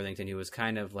Sam Worthington, who was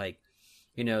kind of like,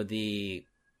 you know, the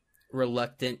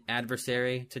reluctant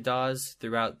adversary to Dawes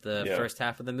throughout the first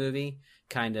half of the movie,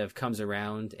 kind of comes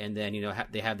around, and then, you know,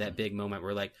 they have that big moment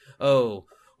where like, oh,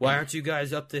 why aren't you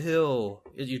guys up the hill?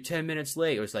 You're 10 minutes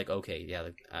late. It was like, okay, yeah,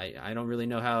 I don't really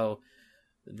know how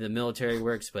the military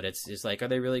works, but it's like, are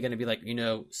they really going to be like, you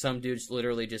know, some dude's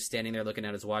literally just standing there looking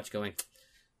at his watch going,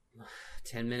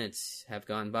 10 minutes have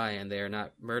gone by and they are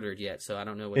not murdered yet, so I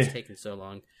don't know what's taking so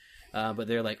long. But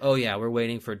they're like, oh yeah, we're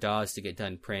waiting for Dawes to get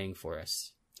done praying for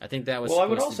us. I think that was. Well, I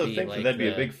would supposed to also be think like that that'd be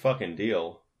a big fucking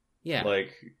deal. Yeah.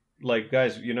 Like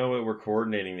guys, you know what? We're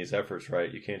coordinating these efforts,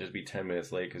 right? You can't just be 10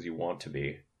 minutes late because you want to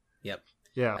be. Yep.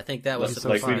 Yeah. I think that was supposed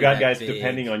like to we've be got that guys big...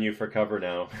 depending on you for cover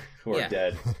now who are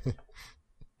dead.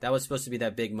 That was supposed to be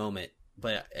that big moment,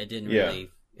 but it didn't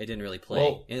really play,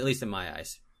 well, at least in my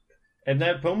eyes. And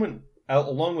that moment,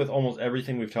 along with almost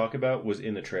everything we've talked about, was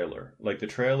in the trailer. Like the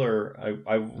trailer,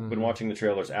 I've been watching the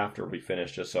trailers after we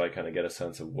finished just so I kind of get a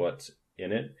sense of what's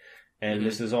in it. And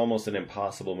this is almost an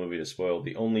impossible movie to spoil.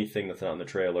 The only thing that's not in the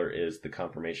trailer is the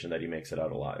confirmation that he makes it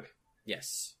out alive.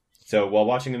 Yes. So while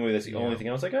watching the movie, that's the only thing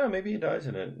I was like, oh, maybe he dies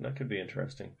in it. And that could be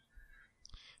interesting.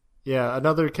 Yeah,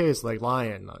 another case like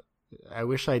Lion. I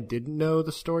wish I didn't know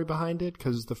the story behind it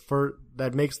because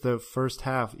that makes the first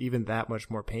half even that much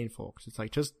more painful. Cause it's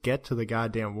like, just get to the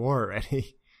goddamn war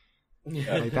already.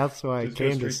 Like, that's why I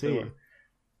came to see.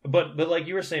 But like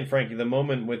you were saying, Frankie, the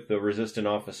moment with the resistant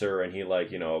officer and he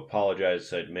apologized,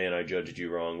 said, "Man, I judged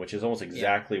you wrong," which is almost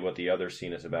exactly what the other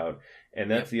scene is about.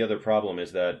 And that's the other problem,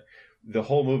 is that the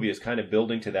whole movie is kind of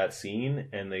building to that scene,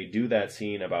 and they do that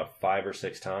scene about 5 or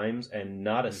 6 times, and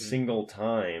not a single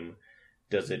time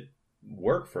does it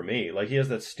work for me. Like, he has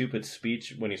that stupid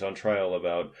speech when he's on trial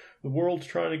about the world's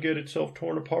trying to get itself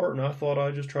torn apart, and I thought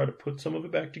I'd just try to put some of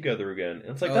it back together again.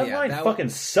 And it's like, line fucking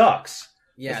sucks.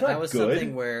 Yeah, that was good.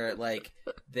 Something where like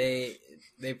they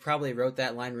probably wrote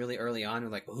that line really early on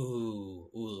and like,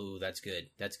 ooh, that's good.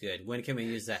 When can we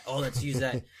use that? Oh, let's use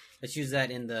that. Let's use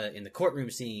that in the courtroom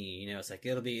scene. You know, it's like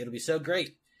it'll be so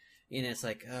great. And it's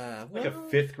like, like a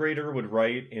 5th grader would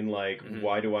write in like,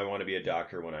 why do I want to be a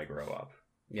doctor when I grow up?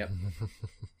 Yep.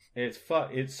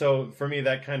 It's so for me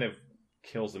that kind of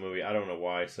kills the movie. I don't know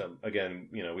why. So again,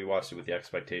 we watched it with the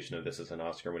expectation of this as an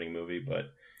Oscar-winning movie,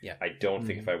 but I don't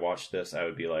think if I watched this, I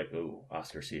would be like, "Ooh,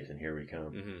 Oscar season, here we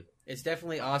come." Mm-hmm. It's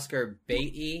definitely Oscar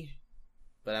baity,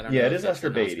 but I don't know. Yeah, it is Oscar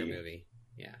baity. Oscar movie.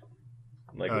 Yeah,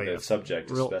 like with the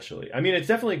subject especially. I mean, it's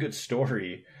definitely a good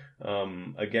story.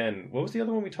 Again, what was the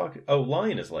other one we talked? Oh,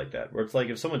 Lion is like that, where it's like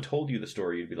if someone told you the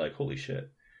story, you'd be like, "Holy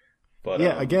shit!" But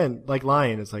again, like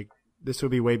Lion is like, this would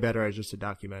be way better as just a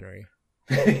documentary.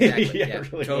 Exactly. Yeah,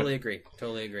 really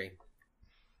totally agree.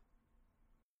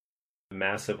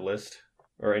 Massive list.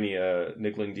 Or any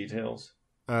niggling details?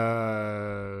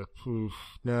 No,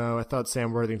 I thought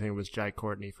Sam Worthington was Jai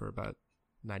Courtney for about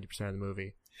 90% of the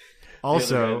movie.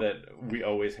 Also, the other guy that we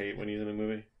always hate when he's in a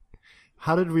movie.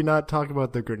 How did we not talk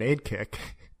about the grenade kick?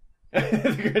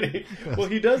 The grenade. Well,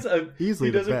 he does a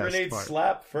grenade part.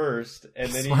 slap first,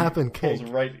 and then slap he and pulls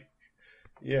kick. right.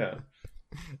 Yeah,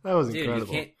 that was Dude,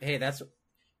 incredible. That's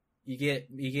you get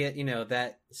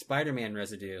that Spider-Man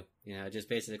residue. Just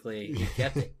basically he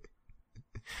kept it.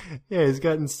 Yeah, he's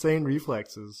got insane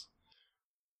reflexes.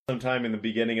 Sometime in the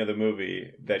beginning of the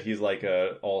movie that he's like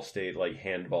a all-state like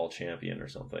handball champion or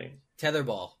something.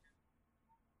 Tetherball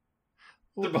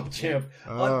champ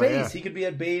on base. Yeah. He could be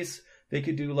at base. They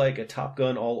could do like a Top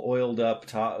Gun all oiled up,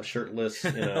 shirtless,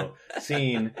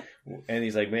 scene. And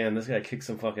he's like, "Man, this guy kicks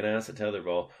some fucking ass at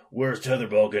tetherball. Where's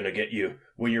tetherball gonna get you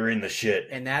when you're in the shit?"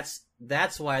 And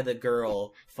that's why the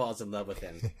girl falls in love with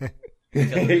him.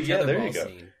 Yeah, there you go.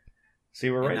 Scene. See,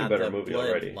 we're writing a better movie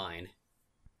already. Line.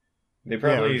 They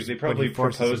probably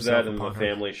proposed that, and the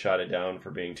family shot it down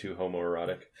for being too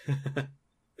homoerotic.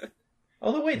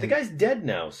 Although, wait, the guy's dead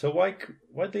now, so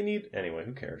why'd they need... Anyway,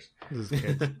 who cares? This is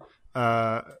kids.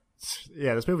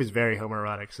 Yeah, this movie's very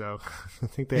homoerotic, so I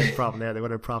think they had a problem there. They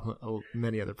would have a problem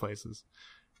many other places.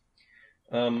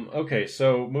 Okay,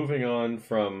 so moving on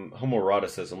from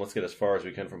homoeroticism, let's get as far as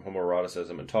we can from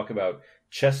homoeroticism and talk about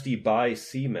chesty bi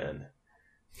seamen.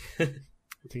 I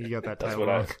think you got that title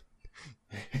wrong.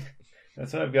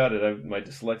 That's what I've got it. My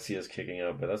dyslexia is kicking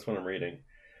out, but that's what I'm reading.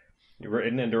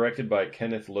 Written and directed by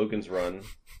Kenneth Logansrun.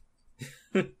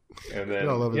 And then,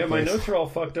 my notes are all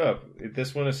fucked up.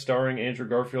 This one is starring Andrew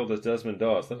Garfield as Desmond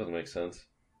Doss. That doesn't make sense.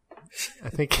 I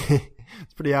think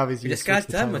it's pretty obvious. This guy's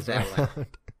done with that one.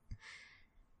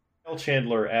 Kyle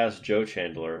Chandler as Joe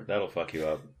Chandler. That'll fuck you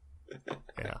up.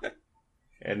 Yeah.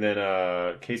 And then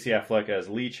Casey Affleck as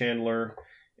Lee Chandler.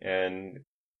 And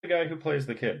the guy who plays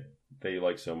the kid that you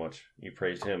like so much. You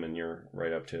praised him, and you're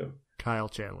right up too. Kyle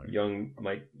Chandler. Young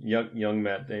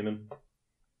Matt Damon.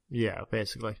 Yeah,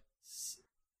 basically.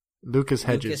 Lucas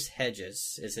Hedges. Lucas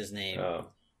Hedges is his name. Oh.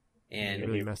 And he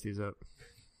really messed these up.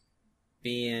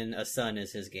 Being a son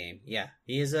is his game. Yeah.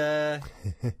 He is I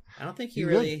don't think he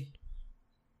really... Good.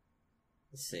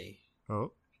 Let's see.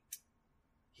 Oh.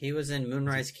 He was in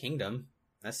Moonrise Kingdom.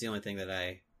 That's the only thing that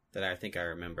I that I think I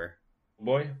remember.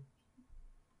 Boy,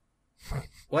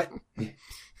 What?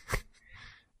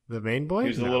 The main boy? he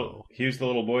was the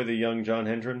little boy, the young John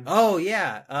Hendren. Oh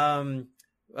yeah,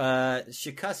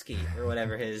 Shikuski or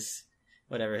whatever his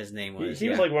name was. He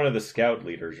was like one of the scout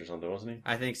leaders or something, wasn't he?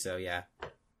 I think so. Yeah.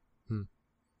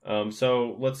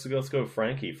 So let's go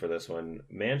Frankie for this one.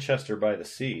 Manchester by the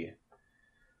Sea.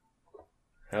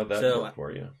 How'd that work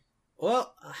for you?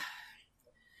 Well,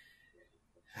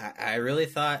 I really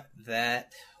thought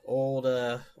that old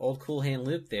Cool Hand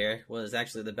Luke there was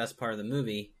actually the best part of the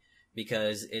movie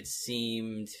because it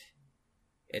seemed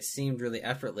really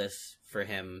effortless for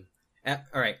him. All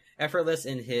right, effortless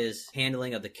in his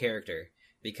handling of the character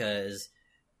because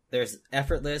there's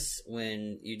effortless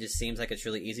when you just seems like it's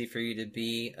really easy for you to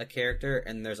be a character,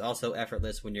 and there's also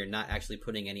effortless when you're not actually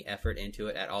putting any effort into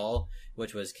it at all,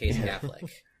 which was Casey Affleck.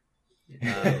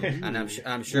 And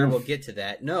I'm sure we'll get to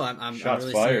that. No, I'm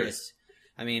really serious.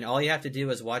 I mean, all you have to do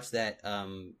is watch that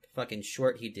fucking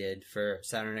short he did for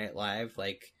Saturday Night Live,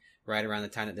 like right around the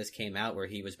time that this came out, where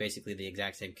he was basically the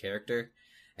exact same character,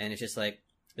 and it's just like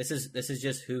this is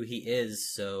just who he is.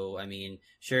 So I mean,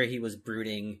 sure he was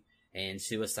brooding and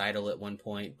suicidal at one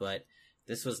point, but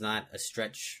this was not a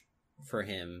stretch for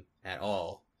him at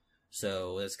all.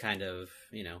 So it's kind of,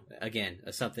 again,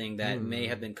 something that may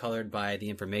have been colored by the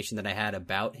information that I had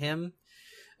about him.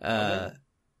 But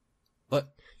no,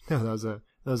 that was a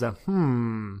But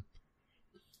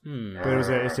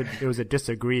it was a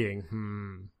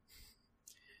disagreeing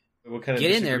What kind of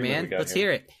Get in there, man. Let's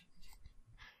hear it.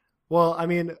 Well, I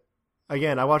mean,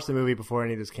 again, I watched the movie before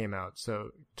any of this came out, so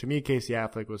to me, Casey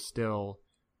Affleck was still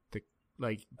the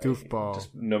goofball.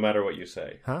 Just no matter what you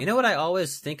say. Huh? You know what I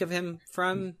always think of him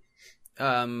from?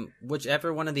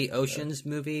 Whichever one of the Oceans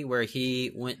movie where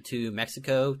he went to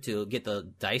Mexico to get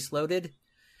the dice loaded.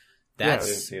 I didn't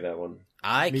see that one.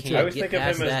 I can't. I always get think of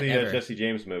past him as that the ever. Jesse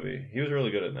James movie. He was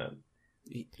really good in that.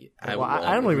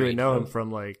 I don't really know him from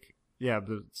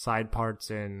the side parts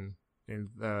in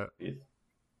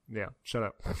shut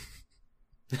up.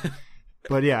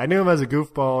 But yeah, I knew him as a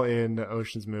goofball in the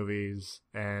Ocean's movies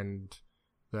and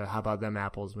the How About Them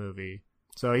Apples movie.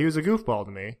 So he was a goofball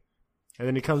to me. And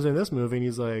then he comes in this movie and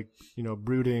he's like,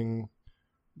 brooding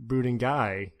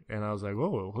guy. And I was like,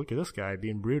 whoa, look at this guy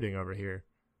being brooding over here.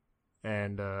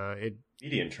 And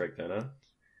Comedian trick then,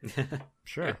 huh?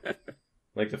 Sure.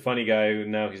 Like the funny guy who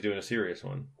now he's doing a serious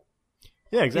one.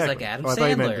 Yeah, exactly. He's like Adam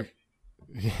Sandler.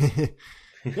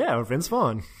 Yeah, or Vince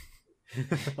Vaughn.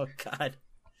 Oh God.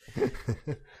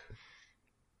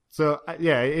 So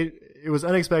it was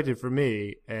unexpected for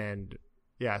me, and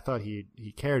I thought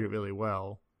he carried it really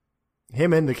well.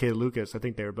 Him and the kid Lucas, I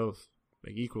think they were both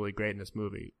equally great in this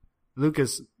movie.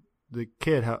 Lucas, the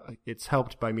kid, it's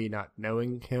helped by me not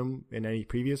knowing him in any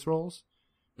previous roles,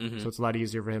 so it's a lot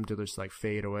easier for him to just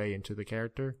fade away into the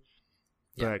character.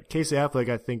 Yeah. But Casey Affleck,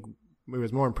 I think it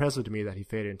was more impressive to me that he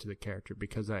faded into the character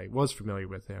because I was familiar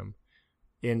with him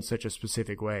in such a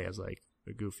specific way as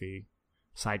a goofy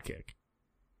sidekick.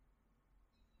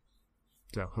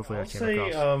 So hopefully that came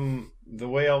across. The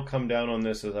way I'll come down on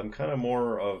this is I'm kind of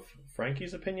more of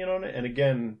Frankie's opinion on it. And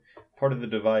again, part of the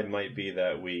divide might be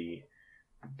that we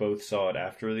both saw it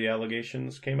after the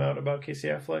allegations came out about Casey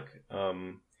Affleck.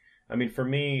 I mean, for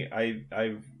me,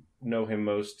 I know him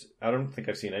most. I don't think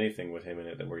I've seen anything with him in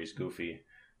it where he's goofy.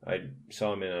 I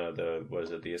saw him in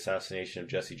the Assassination of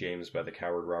Jesse James by the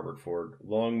coward Robert Ford.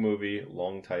 Long movie,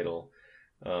 long title.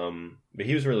 But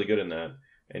he was really good in that.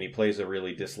 And he plays a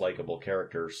really dislikable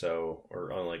character, or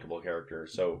unlikable character,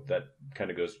 so that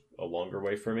kind of goes a longer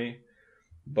way for me.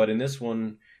 But in this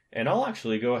one, and I'll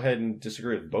actually go ahead and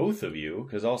disagree with both of you,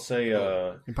 because I'll say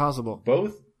impossible.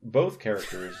 Both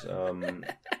characters,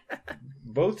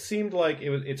 both seemed like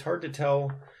it's hard to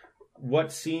tell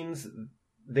what scenes.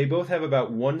 They both have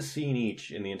about one scene each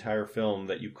in the entire film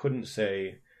that you couldn't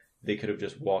say they could have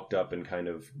just walked up and kind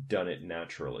of done it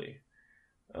naturally.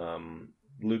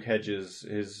 Luke Hedges,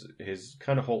 his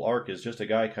kind of whole arc is just a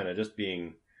guy kind of just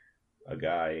being a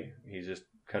guy. He's just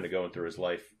kind of going through his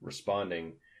life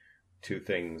responding to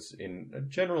things in a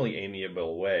generally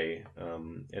amiable way.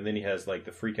 And then he has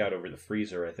the freak out over the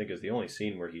freezer, I think is the only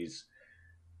scene where he's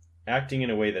acting in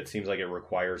a way that seems like it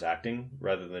requires acting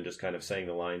rather than just kind of saying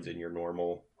the lines in your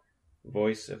normal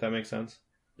voice, if that makes sense.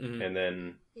 Mm-hmm. And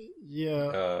then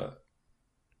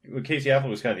Casey Affleck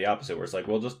was kind of the opposite, where it's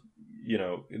just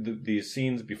these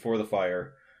scenes before the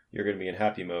fire, you're going to be in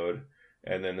happy mode,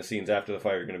 and then the scenes after the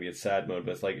fire, you're going to be in sad mode.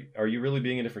 But it's are you really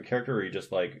being a different character, or are you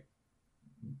just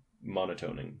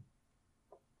monotoning?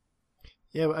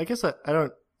 Yeah, I guess I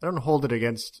don't hold it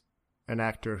against an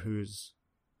actor who's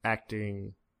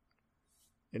acting,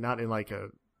 not in a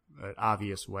an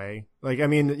obvious way. Like, I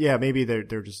mean, yeah, maybe they're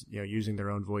just, you know, using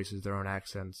their own voices, their own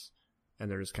accents, and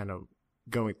they're just kind of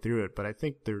going through it. But I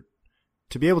think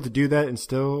to be able to do that and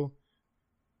still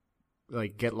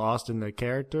like get lost in the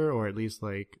character, or at least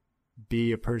like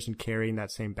be a person carrying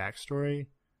that same backstory,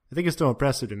 I think it's still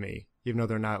impressive to me, even though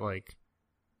they're not like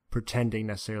pretending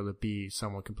necessarily to be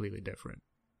someone completely different.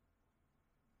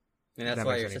 And that's That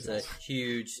why makes you're any such sense. a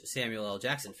huge Samuel L.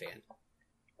 Jackson fan.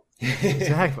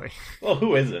 Exactly. Well,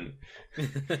 who isn't?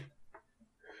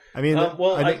 I mean,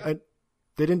 well,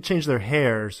 they didn't change their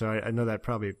hair, so I know that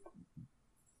probably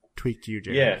tweaked you,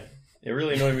 Jay. Yeah, it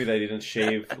really annoyed me that he didn't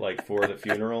shave like for the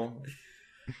funeral.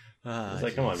 It's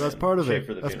like, come on, So that's man. part of Shave it.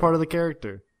 for the That's funeral. part of the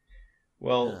character.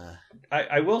 Well,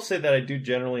 I will say that I do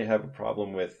generally have a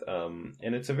problem with, and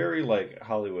it's a very like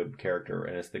Hollywood character,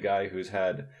 and it's the guy who's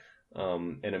had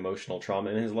an emotional trauma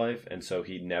in his life, and so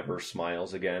he never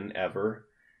smiles again ever.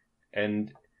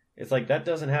 And it's like that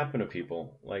doesn't happen to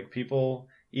people. Like people,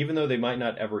 even though they might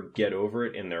not ever get over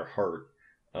it in their heart,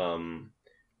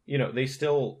 you know, they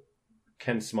still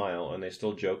can smile and they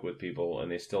still joke with people and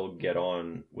they still get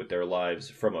on with their lives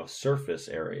from a surface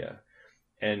area.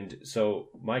 And so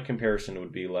my comparison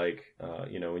would be like,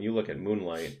 you know, when you look at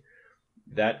Moonlight,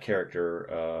 that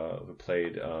character who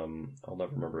played, I'll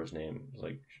never remember his name, it was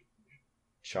like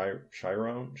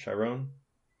Chiron?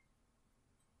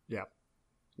 Yeah.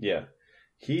 Yeah.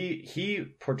 He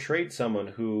portrayed someone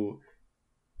who,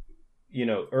 you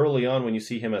know, early on when you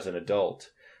see him as an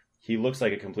adult, he looks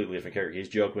like a completely different character. He's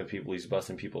joking with people, he's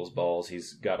busting people's balls,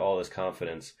 he's got all this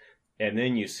confidence. And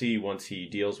then you see once he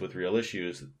deals with real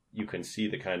issues, you can see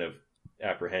the kind of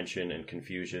apprehension and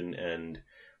confusion and,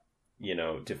 you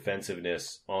know,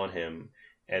 defensiveness on him.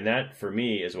 And that, for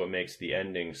me, is what makes the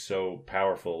ending so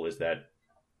powerful, is that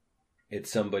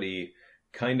it's somebody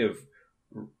kind of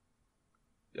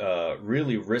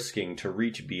really risking to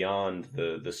reach beyond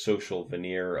the social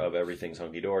veneer of everything's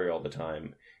hunky-dory all the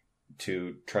time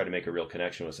to try to make a real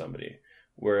connection with somebody.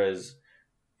 Whereas,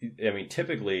 I mean,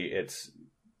 typically it's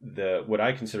what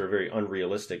I consider a very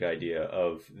unrealistic idea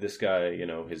of this guy, you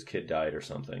know, his kid died or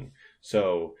something.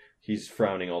 So he's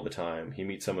frowning all the time. He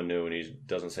meets someone new and he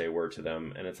doesn't say a word to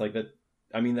them. And it's like that,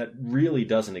 I mean, that really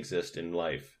doesn't exist in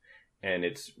life. And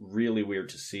it's really weird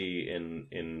to see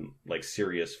in like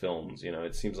serious films. You know,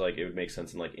 it seems like it would make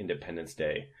sense in like Independence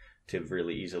Day to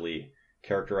really easily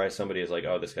characterize somebody as like,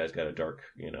 oh, this guy's got a dark,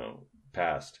 you know,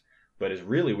 past. But it's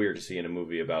really weird to see in a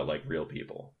movie about like real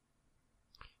people.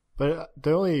 But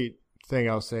the only thing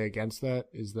I'll say against that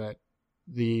is that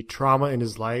the trauma in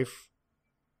his life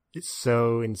is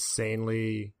so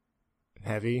insanely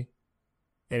heavy,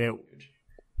 and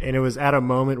it was at a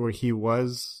moment where he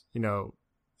was, you know,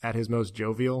 at his most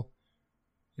jovial,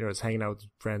 you know, was hanging out with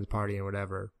friends, partying,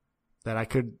 whatever, that I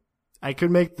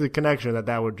could make the connection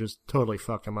that would just totally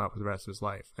fuck him up for the rest of his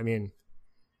life. I mean,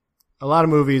 a lot of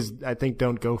movies I think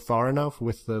don't go far enough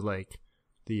with the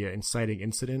inciting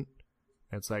incident.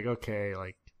 It's like, okay,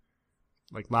 like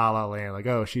La La Land, like,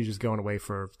 oh, she's just going away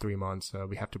for 3 months, so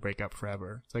we have to break up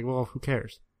forever. It's like, well, who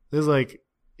cares? This is like,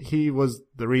 he was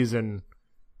the reason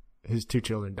his 2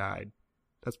 children died.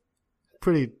 That's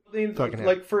pretty fucking heavy.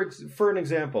 Like, for an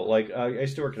example, like, I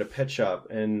used to work at a pet shop,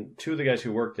 and 2 of the guys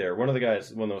who worked there, one of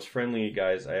the most friendly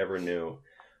guys I ever knew,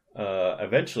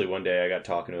 eventually one day I got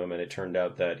talking to him, and it turned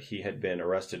out that he had been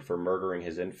arrested for murdering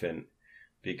his infant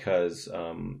because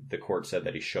the court said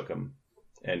that he shook him.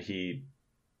 And he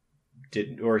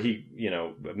did, or he, you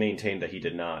know, maintained that he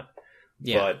did not.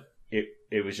 Yeah. But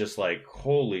it was just like,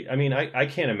 holy, I mean, I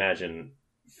can't imagine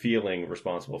feeling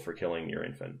responsible for killing your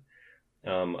infant.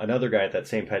 Another guy at that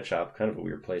same pet shop, kind of a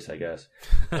weird place, I guess.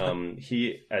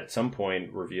 He at some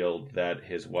point revealed that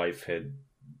his wife had,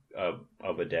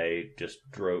 of a day, just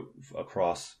drove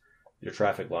across the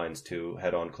traffic lines to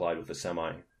head on collide with a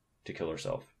semi to kill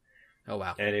herself. Oh,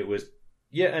 wow. And it was,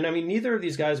 yeah, and I mean, neither of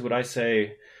these guys would I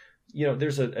say, you know,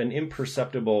 there's an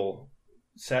imperceptible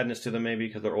sadness to them maybe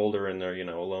because they're older and they're, you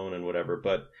know, alone and whatever,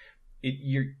 but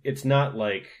it's not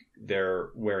like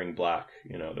they're wearing black,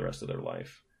 you know, the rest of their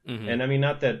life. Mm-hmm. And I mean,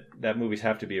 not that movies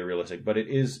have to be realistic, but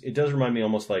it does remind me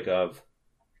almost like of,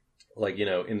 like, you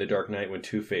know, in The Dark Knight when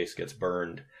Two-Face gets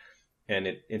burned, and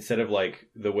instead of like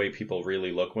the way people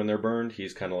really look when they're burned,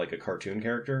 he's kind of like a cartoon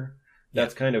character.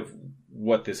 That's kind of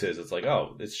what this is. It's like,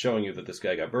 oh, it's showing you that this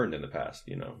guy got burned in the past.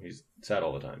 You know, he's sad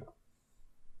all the time.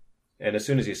 And as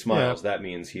soon as he smiles, that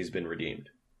means he's been redeemed.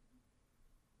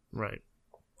 Right.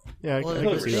 Yeah, well,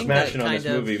 we're smashing on this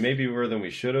movie maybe more than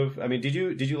we should have. I mean, did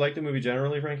you like the movie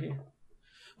generally, Frankie?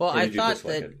 Well, I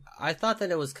thought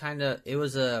that it was kind of, it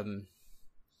was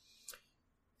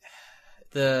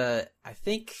I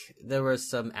think there were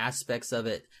some aspects of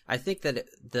it. I think that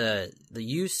the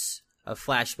use of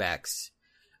flashbacks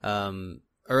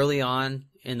early on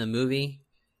in the movie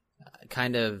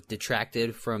kind of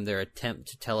detracted from their attempt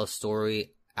to tell a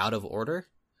story out of order.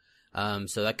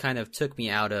 So that kind of took me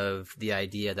out of the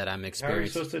idea that I'm How are you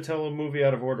experiencing. supposed to tell a movie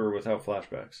out of order without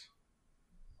flashbacks?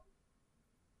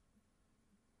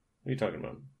 What are you talking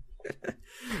about?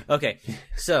 Okay,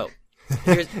 so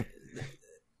here's,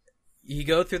 you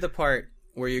go through the part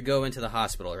where you go into the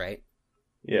hospital, right?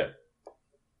 Yeah.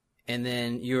 And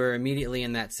then you're immediately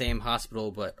in that same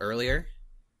hospital, but earlier,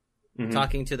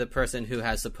 talking to the person who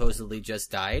has supposedly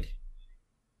just died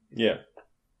Yeah.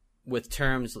 with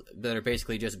terms that are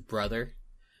basically just brother.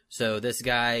 So this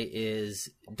guy is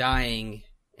dying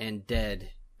and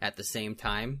dead at the same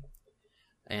time,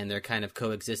 and they're kind of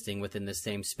coexisting within the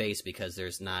same space because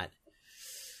there's not,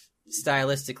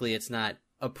 stylistically, it's not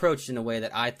approached in a way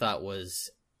that I thought was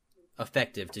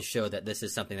effective to show that this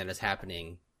is something that is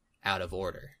happening out of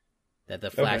order. That the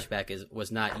flashback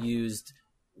was not used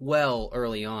well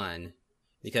early on,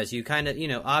 because you kind of,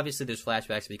 obviously there's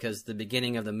flashbacks because the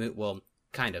beginning of the movie, well,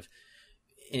 kind of,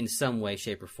 in some way,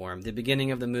 shape, or form. The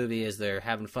beginning of the movie is they're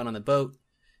having fun on the boat,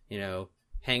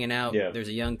 hanging out. Yeah. There's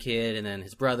a young kid and then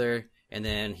his brother, and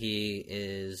then he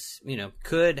is,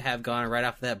 could have gone right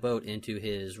off that boat into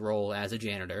his role as a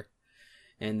janitor,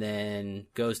 and then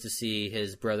goes to see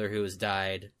his brother who has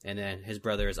died, and then his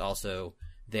brother is also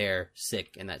there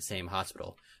sick in that same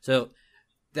hospital. So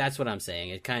that's what I'm saying.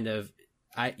 It kind of,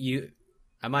 I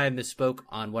might have misspoke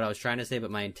on what I was trying to say,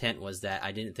 but my intent was that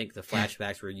I didn't think the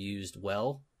flashbacks were used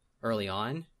well early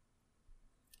on,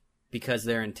 because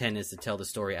their intent is to tell the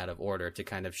story out of order, to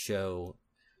kind of show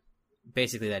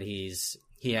basically that he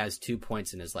has 2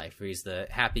 points in his life, where he's the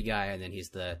happy guy and then he's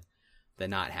the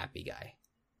not happy guy.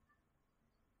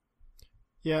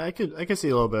 Yeah, I could see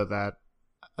a little bit of that.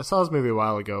 I saw this movie a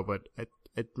while ago, but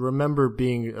I remember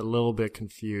being a little bit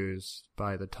confused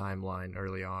by the timeline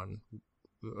early on,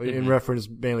 in reference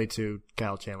mainly to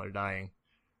Kyle Chandler dying.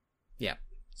 Yeah.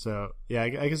 So yeah, I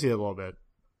can see it a little bit.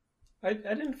 I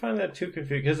didn't find that too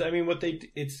confusing, because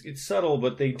it's subtle,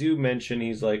 but they do mention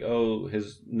he's like, oh,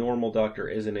 his normal doctor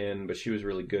isn't in, but she was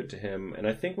really good to him. And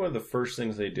I think one of the first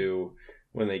things they do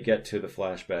when they get to the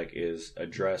flashback is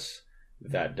address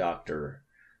that doctor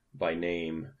by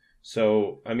name.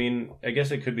 So, I mean, I guess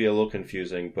it could be a little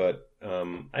confusing, but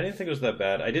I didn't think it was that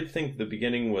bad. I did think the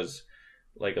beginning was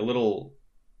like a little,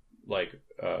 like,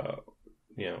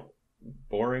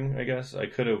 boring, I guess. I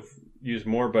could have used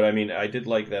more, but I mean, I did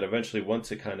like that eventually,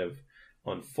 once it kind of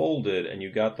unfolded and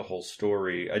you got the whole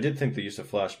story. I did think the use of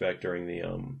flashback during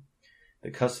the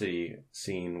custody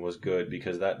scene was good,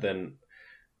 because that then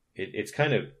it's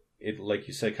kind of, like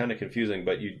you said, kind of confusing,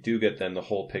 but you do get then the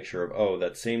whole picture of, oh,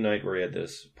 that same night where he had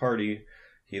this party,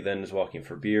 he then is walking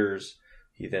for beers,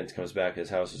 he then comes back, his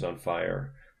house is on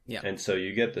fire. Yeah. And so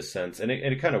you get the sense, and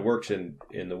it kind of works in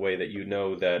the way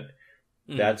that that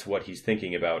that's what he's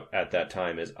thinking about at that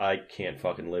time, is I can't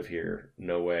fucking live here.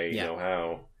 No way, no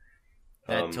how.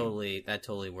 That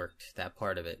totally worked. That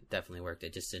part of it definitely worked.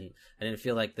 It just didn't, I didn't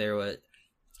feel like it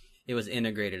was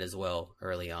integrated as well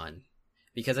early on.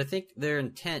 Because I think their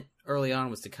intent early on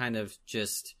was to kind of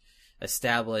just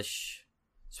establish,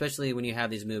 especially when you have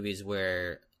these movies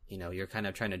where, you're kind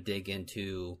of trying to dig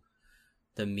into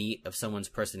the meat of someone's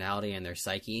personality and their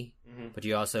psyche, but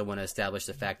you also want to establish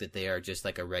the fact that they are just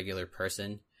like a regular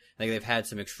person. Like, they've had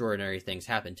some extraordinary things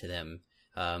happen to them,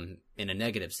 in a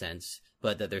negative sense,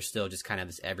 but that they're still just kind of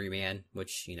this everyman,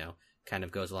 which, kind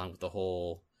of goes along with the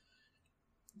whole,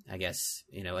 I guess,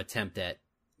 attempt at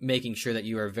making sure that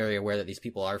you are very aware that these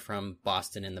people are from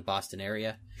Boston and the Boston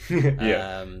area.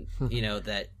 Yeah.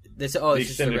 That this, it's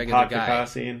just a regular guy.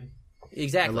 Scene.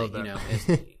 Exactly. I love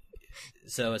that.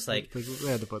 So it's like, we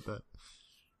had to put that.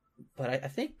 but I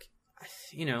think,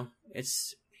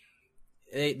 it's,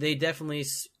 they definitely,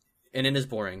 and it is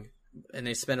boring, and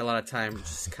they spend a lot of time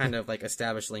just kind of like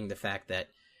establishing the fact that,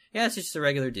 yeah, it's just a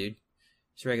regular dude.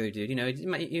 It's a regular dude.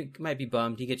 He might be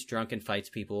bummed. He gets drunk and fights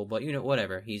people, but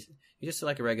whatever. He's just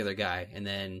like a regular guy. And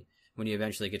then when you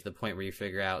eventually get to the point where you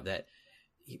figure out that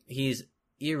he's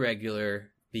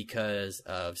irregular because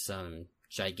of some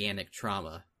gigantic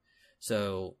trauma.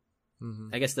 So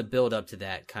I guess the build up to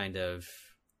that kind of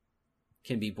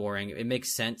can be boring. It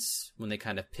makes sense when they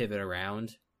kind of pivot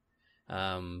around.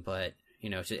 But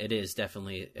it is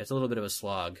definitely, it's a little bit of a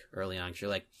slog early on. 'Cause you're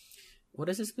like, what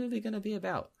is this movie going to be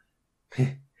about?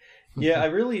 Yeah, I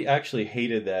really actually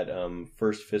hated that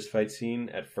first fist fight scene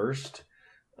at first,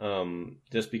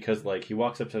 just because like he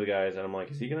walks up to the guys and I'm like,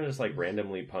 is he gonna just like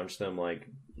randomly punch them like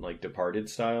Departed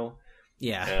style?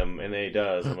 Yeah. And then he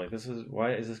does. I'm like,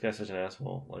 why is this guy such an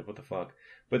asshole? Like, what the fuck?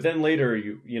 But then later,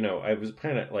 I was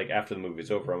kind of like, after the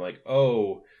movie's over, I'm like,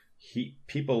 oh,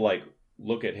 people like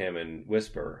look at him and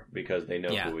whisper because they know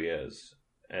who he is.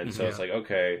 And so it's like,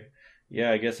 okay,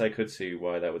 yeah, I guess I could see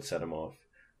why that would set him off.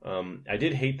 I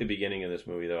did hate the beginning of this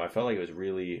movie, though. I felt like it was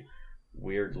really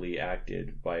weirdly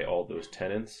acted by all those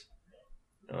tenants.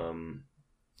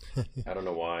 I don't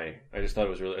know why. I just thought it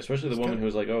was really, especially the woman who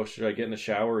was like, "Oh, should I get in the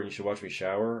shower and you should watch me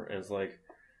shower?" And it's like,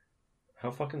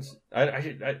 how fucking. I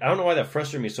don't know why that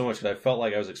frustrated me so much, because I felt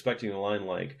like I was expecting the line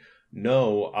like,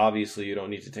 "No, obviously you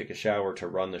don't need to take a shower to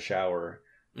run the shower,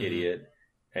 idiot."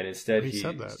 And instead he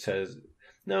says,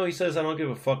 "No," he says, "I don't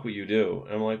give a fuck what you do."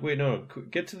 And I'm like, wait, no,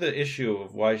 get to the issue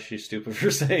of why she's stupid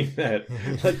for saying that.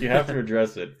 Like, you have to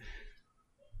address it.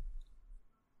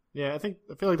 Yeah, I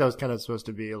feel like that was kind of supposed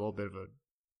to be a little bit of a,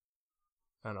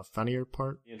 I don't know, funnier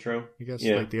part. The intro, I guess.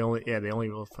 Yeah. Like the only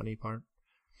real funny part.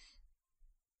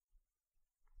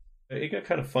 It got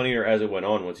kind of funnier as it went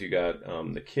on once you got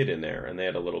the kid in there, and they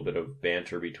had a little bit of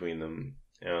banter between them.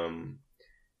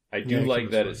 I do like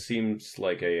that. It seems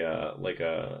like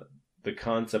the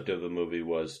concept of the movie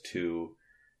was to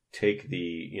take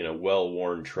the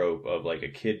well-worn trope of like a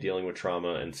kid dealing with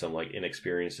trauma and some like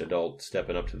inexperienced adult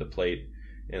stepping up to the plate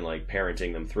and like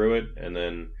parenting them through it, and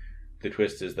then the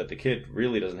twist is that the kid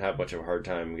really doesn't have much of a hard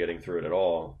time getting through it at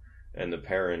all, and the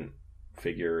parent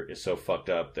figure is so fucked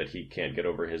up that he can't get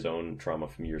over his own trauma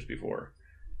from years before.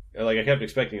 Like, I kept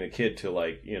expecting the kid to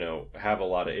like have a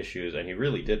lot of issues, and he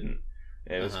really didn't.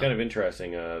 And it's kind of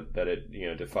interesting that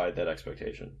it defied that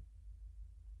expectation.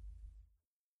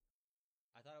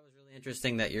 I thought it was really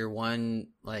interesting that your one,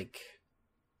 like,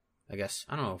 I guess,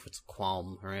 I don't know if it's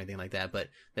qualm or anything like that, but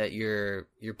that your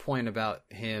point about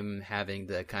him having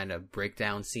the kind of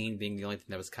breakdown scene being the only thing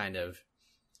that was kind of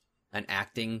an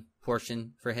acting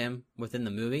portion for him within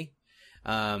the movie,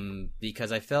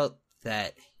 because I felt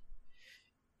that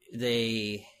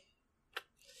they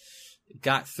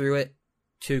got through it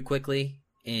too quickly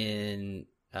in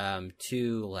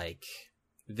too like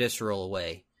visceral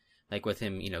way. Like with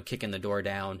him, kicking the door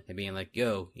down and being like,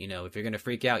 yo, if you're going to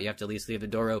freak out, you have to at least leave the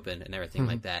door open and everything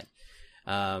like that.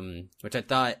 Which I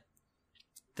thought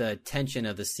the tension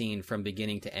of the scene from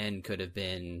beginning to end could have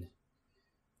been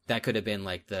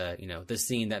like the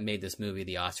scene that made this movie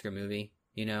the Oscar movie,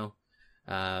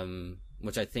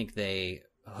 which I think they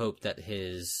hoped that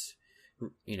his,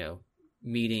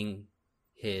 meeting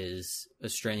his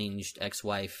estranged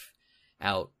ex-wife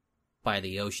out by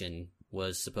the ocean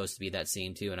was supposed to be that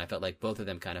scene too, and I felt like both of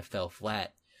them kind of fell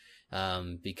flat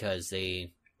because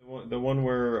they... The one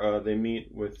where they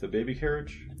meet with the baby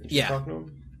carriage? And she's talking to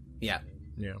him? Yeah.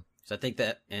 Yeah. So I think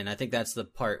that's the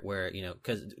part where,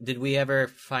 because did we ever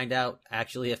find out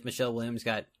actually if Michelle Williams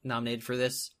got nominated for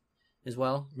this as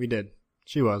well? We did.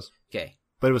 She was. Okay.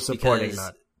 But it was supporting,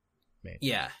 not main.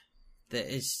 Yeah.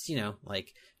 It's,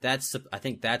 like, I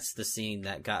think that's the scene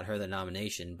that got her the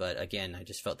nomination, but again, I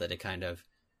just felt that it kind of...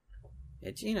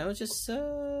 I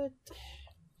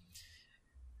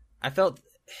felt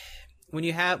when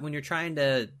you're trying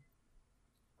to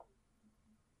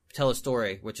tell a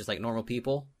story, which is like normal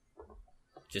people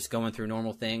just going through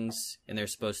normal things, and they're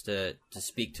supposed to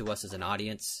speak to us as an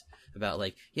audience about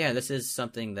like, yeah, this is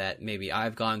something that maybe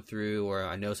I've gone through, or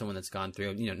I know someone that's gone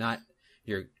through, not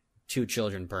your 2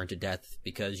 children burned to death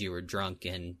because you were drunk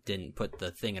and didn't put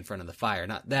the thing in front of the fire.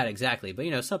 Not that exactly,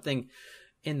 but something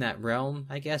in that realm,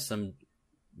 I guess, some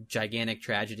gigantic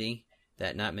tragedy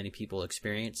that not many people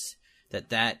experience,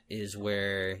 that is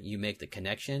where you make the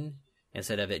connection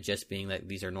instead of it just being like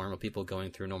these are normal people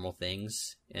going through normal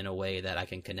things in a way that I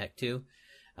can connect to.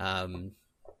 I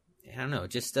don't know,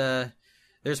 just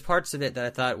there's parts of it that I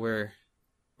thought were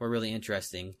really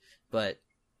interesting, but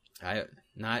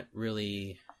not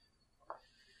really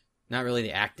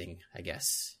the acting, I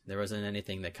guess. There wasn't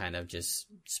anything that kind of just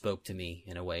spoke to me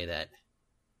in a way that,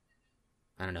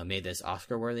 I don't know, made this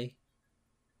Oscar worthy.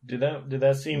 Did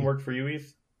that scene work for you,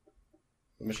 Heath?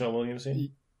 The Michelle Williams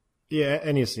scene? Yeah,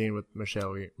 any scene with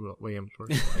Michelle Williams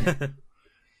works fine,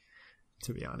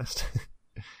 to be honest.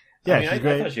 Yeah, she's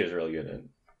great. I thought she was really good in it.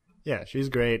 Yeah, she's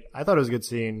great. I thought it was a good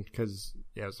scene because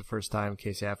it was the first time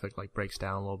Casey Affleck like breaks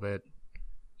down a little bit,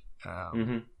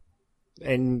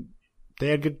 and they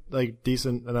had good, like,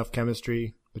 decent enough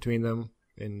chemistry between them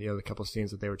in the couple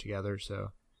scenes that they were together. So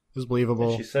it was believable.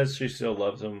 And she says she still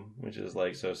loves him, which is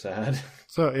like so sad.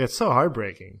 So it's so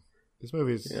heartbreaking. This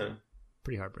movie is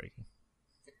pretty heartbreaking.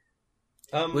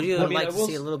 Would you like to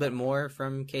see a little bit more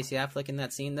from Casey Affleck in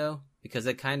that scene, though? Because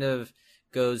it kind of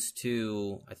goes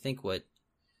to, I think, what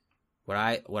what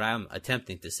I'm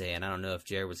attempting to say, and I don't know if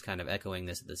Jared was kind of echoing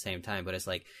this at the same time, but it's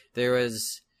like there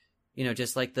was,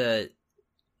 just like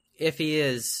if he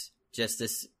is just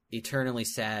this eternally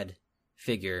sad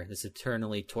figure, this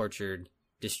eternally tortured,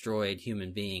 destroyed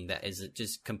human being that is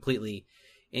just completely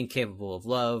incapable of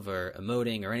love or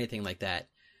emoting or anything like that.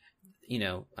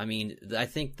 I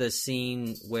think the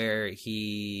scene where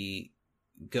he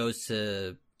goes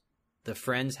to the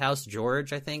friend's house,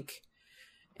 George, I think,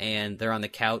 and they're on the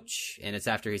couch, and it's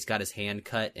after he's got his hand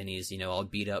cut and he's, all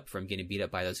beat up from getting beat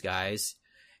up by those guys,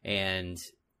 and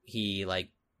he like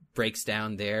breaks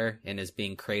down there and is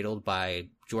being cradled by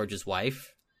George's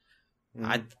wife.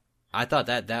 Mm-hmm. I thought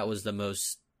that was the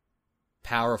most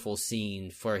powerful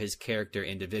scene for his character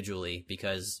individually,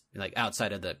 because like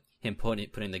outside of him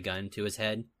putting the gun to his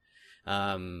head,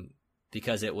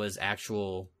 because it was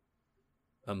actual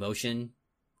emotion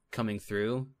coming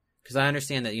through. Because I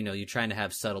understand that, you're trying to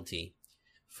have subtlety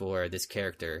for this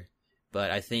character, but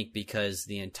I think because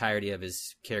the entirety of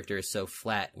his character is so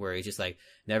flat, where he's just like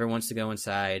never wants to go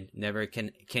inside, never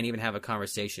can't even have a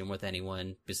conversation with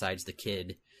anyone besides the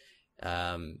kid.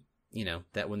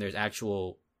 That when there's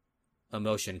actual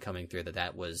emotion coming through,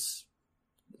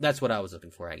 that's what I was looking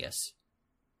for, I guess.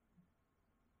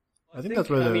 I think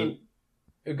that's where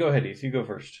go ahead, Heath. You go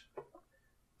first.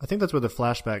 I think that's where the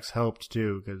flashbacks helped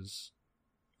too, because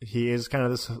he is kind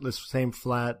of this same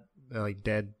flat, like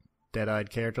dead-eyed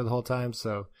character the whole time.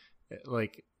 So,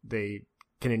 like, they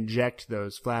can inject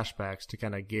those flashbacks to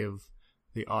kind of give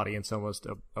the audience almost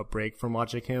a break from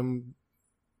watching him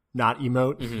not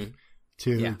emote, mm-hmm.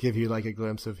 to give you like a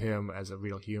glimpse of him as a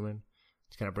real human,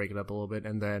 to kind of break it up a little bit.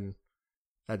 And then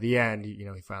at the end, he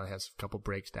finally has a couple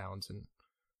breakdowns and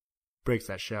breaks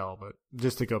that shell. But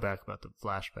just to go back about the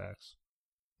flashbacks.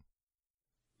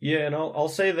 Yeah, and I'll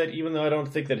say that even though I don't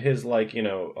think that his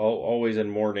always in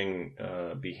mourning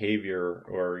behavior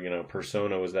or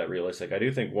persona was that realistic, I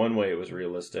do think one way it was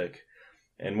realistic,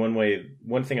 and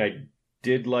one thing I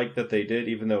did like that they did,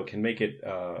 even though it can make it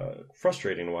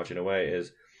frustrating to watch in a way,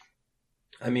 is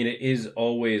it is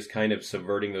always kind of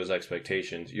subverting those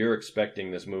expectations. You're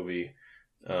expecting this movie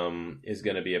is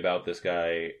going to be about this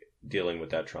guy dealing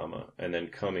with that trauma and then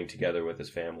coming together with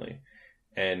his family.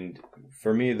 And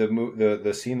for me,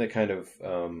 the scene that kind of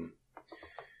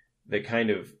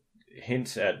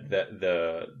hints at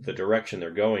the direction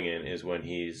they're going in is when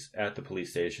he's at the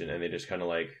police station and they just kind of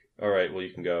like, all right, well,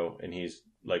 you can go, and he's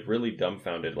like really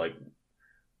dumbfounded,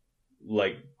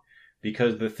 like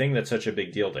because the thing that's such a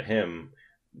big deal to him,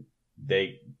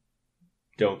 they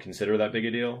don't consider that big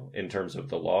a deal in terms of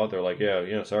the law. They're like,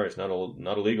 yeah, sorry, it's not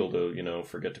illegal to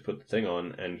forget to put the thing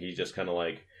on, and he just kind of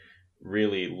like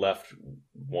really left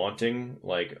wanting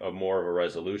like a more of a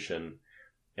resolution,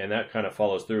 and that kind of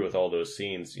follows through with all those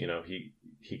scenes.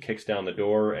 He kicks down the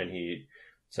door and he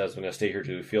says, I'm gonna stay here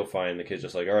till you feel fine. The kid's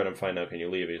just like, all right, I'm fine now, can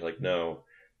you leave? He's like, no.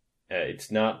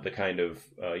 It's not the kind of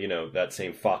that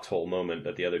same foxhole moment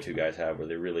that the other two guys have where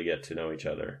they really get to know each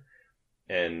other.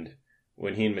 And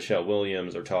when he and Michelle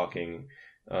Williams are talking,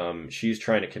 she's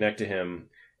trying to connect to him,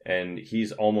 and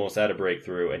he's almost at a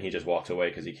breakthrough, and he just walks away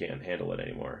because he can't handle it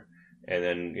anymore. And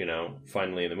then,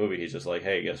 finally in the movie, he's just like,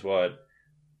 hey, guess what?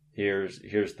 Here's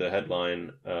the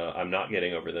headline. I'm not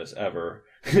getting over this ever.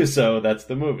 So that's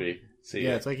the movie. See,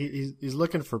 yeah, it's like he's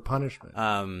looking for punishment.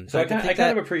 So I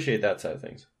kind of appreciate that side of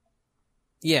things.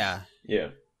 Yeah. Yeah.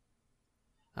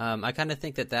 I kind of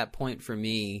think that point for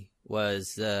me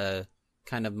was the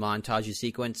kind of montage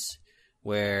sequence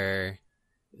where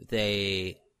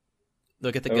they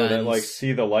look at the guns. That like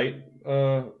see the light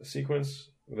sequence.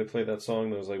 They played that song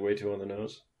that was like way too on the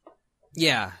nose.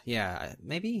 Yeah,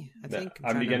 maybe. I think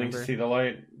I'm beginning to see the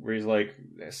light where he's like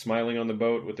smiling on the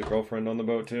boat with the girlfriend on the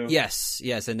boat too. Yes,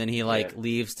 and then he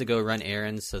leaves to go run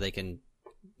errands so they can,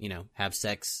 have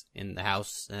sex in the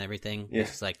house and everything. Yeah.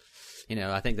 It's like,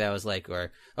 I think that was like,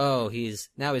 he's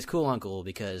cool uncle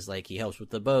because like he helps with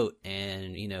the boat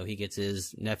and he gets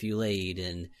his nephew laid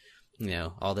and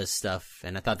all this stuff.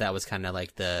 And I thought that was kind of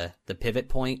like the pivot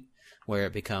point where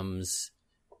it becomes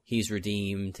he's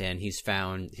redeemed and he's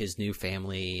found his new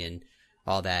family and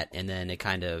all that. And then it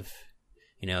kind of,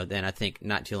 then I think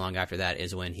not too long after that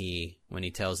is when he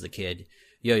tells the kid,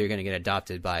 yo, you're going to get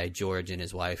adopted by George and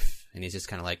his wife. And he's just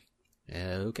kind of like,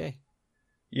 okay.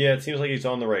 Yeah, it seems like he's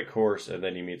on the right course. And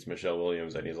then he meets Michelle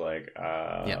Williams and he's like,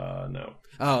 no.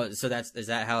 Oh, so is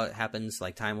that how it happens,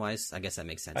 like time-wise? I guess that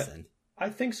makes sense then. I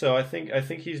think so. I think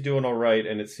he's doing all right,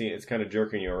 and it's kind of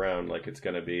jerking you around like it's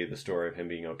going to be the story of him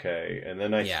being okay. And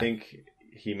then I think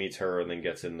he meets her and then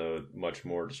gets in the much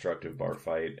more destructive bar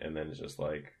fight, and then it's just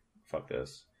like, fuck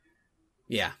this.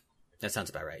 Yeah, that sounds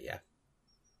about right. Yeah.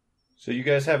 So you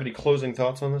guys have any closing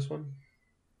thoughts on this one?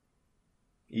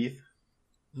 Eth?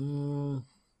 Not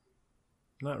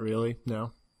really.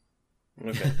 No.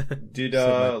 Okay. Did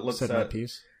Said my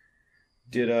piece.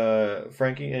 Did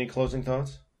Frankie, any closing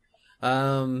thoughts?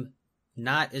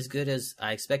 Not as good as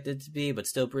I expected it to be, but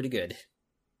still pretty good.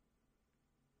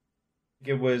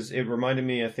 It reminded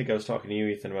me, I think I was talking to you,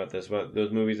 Ethan, about this, about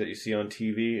those movies that you see on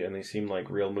TV and they seem like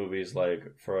real movies, like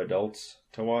for adults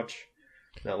to watch,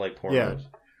 not like pornos.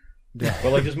 Yeah.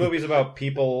 But like just movies about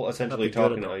people essentially Not the good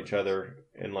talking to adult each other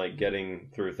and like getting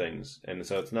through things. And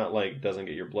so it's not like doesn't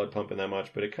get your blood pumping that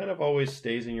much, but it kind of always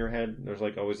stays in your head. There's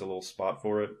like always a little spot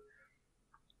for it.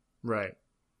 Right.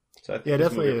 So I think Yeah, this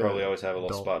definitely movie will probably always have a little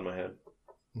adult. spot in my head.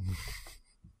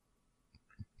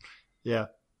 Yeah.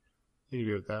 I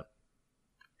agree with that.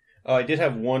 I did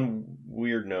have one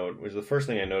weird note, which the first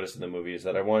thing I noticed in the movie is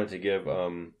that I wanted to give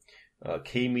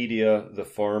K-Media, The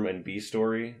Farm, and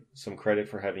B-Story some credit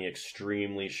for having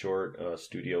extremely short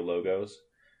studio logos.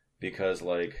 Because,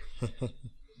 like,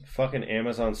 fucking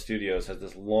Amazon Studios has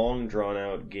this long,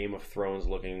 drawn-out Game of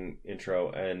Thrones-looking intro,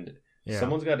 and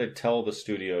someone's got to tell the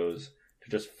studios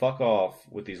to just fuck off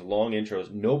with these long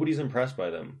intros. Nobody's impressed by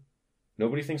them.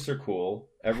 Nobody thinks they're cool.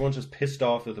 Everyone's just pissed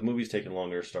off that the movie's taking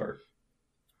longer to start.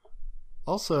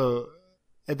 Also,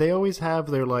 they always have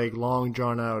their like long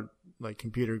drawn out like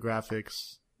computer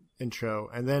graphics intro,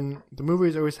 and then the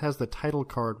movie always has the title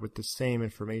card with the same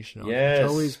information on it, Yes. which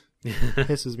always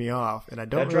pisses me off, and I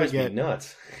don't That really drives get me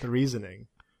nuts. the reasoning.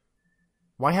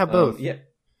 Why have both? Yeah.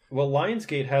 Well,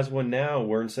 Lionsgate has one now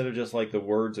where instead of just like the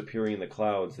words appearing in the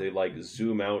clouds, they like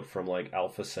zoom out from like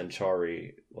Alpha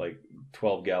Centauri, like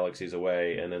 12 galaxies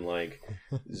away, and then like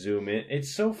zoom in.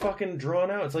 It's so fucking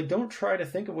drawn out. It's like, don't try to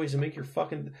think of ways to make your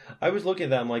fucking. I was looking at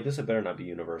that. I'm like, this had better not be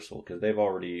Universal because they've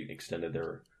already extended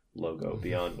their logo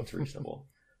beyond what's reasonable.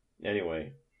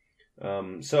 Anyway,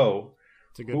 so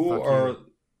It's a good who fuck are? you.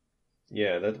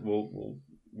 Yeah, that we'll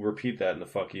repeat that in the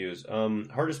fuck yous.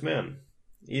 Hardest man,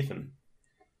 Ethan.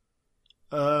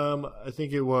 I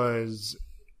think it was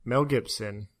Mel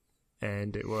Gibson,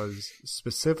 and it was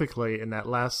specifically in that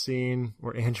last scene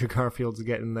where Andrew Garfield's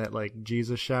getting that like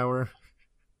Jesus shower.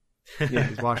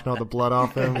 He's washing all the blood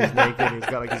off him. He's naked. He's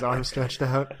got like his arms stretched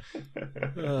out.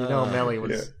 Melly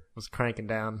was cranking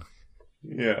down.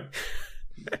 Yeah.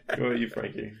 Go ahead, you,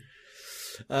 Frankie.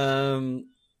 I'm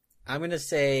gonna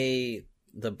say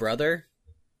the brother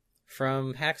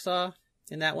from Hacksaw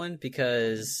in that one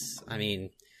because I mean,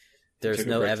 there's Took it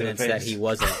no right to the evidence that face. he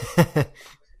wasn't.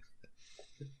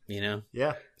 You know,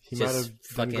 Yeah, he Just might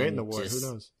have done great in the fucking war. Who just-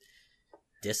 knows?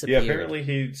 disappeared. Yeah, apparently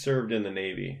he served in the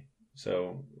Navy,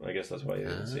 so I guess that's why you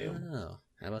didn't see him. Oh,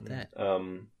 how about that?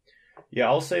 Yeah,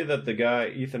 I'll say that the guy,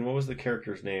 Ethan, what was the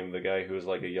character's name? The guy who was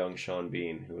like a young Sean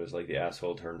Bean, who was like the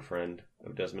asshole turned friend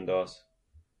of Desmond Doss.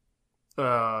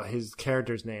 His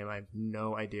character's name, I have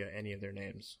no idea any of their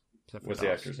names. Except for What's the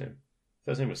Doss. actor's name?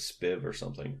 His name was Spiv or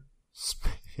something.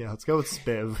 Yeah, let's go with I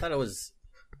Spiv. thought it was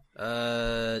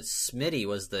Smitty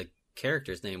was the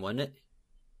character's name, wasn't it?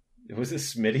 Was it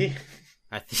Smitty?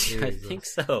 I Jesus. think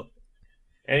so.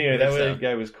 Anyway, I that think so.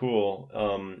 guy was cool,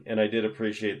 and I did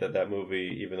appreciate that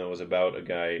movie, even though it was about a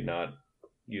guy not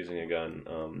using a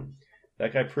gun,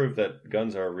 that guy proved that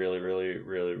guns are really, really,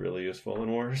 really, really useful in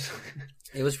wars.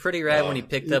 It was pretty rad when he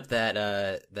picked up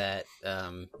that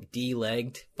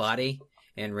D-legged body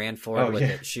and ran forward with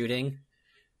it shooting.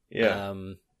 Yeah,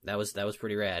 that was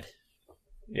pretty rad.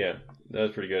 yeah, that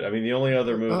was pretty good. I mean, the only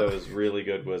other move that was really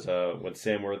good was when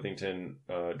Sam Worthington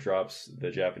drops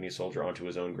the Japanese soldier onto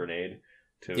his own grenade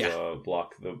to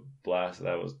block the blast.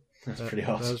 That's pretty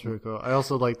awesome. That was pretty cool. I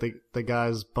also like the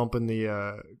guys bumping the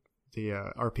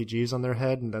RPGs on their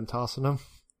head and then tossing them.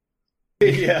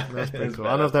 Yeah, That's pretty that's cool. I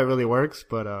don't know if that really works,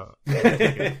 but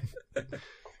badass.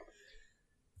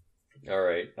 All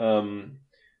right.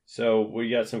 So we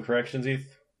got some corrections, Eth.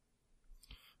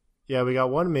 yeah, we got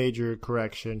one major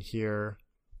correction here,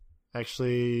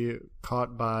 actually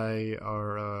caught by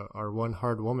our one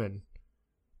hard woman.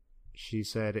 She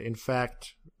said, in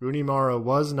fact, Rooney Mara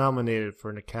was nominated for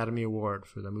an Academy Award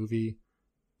for the movie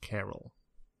Carol.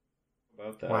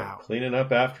 About that. Wow. Cleaning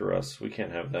up after us. We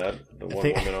can't have that. The one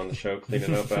think- woman on the show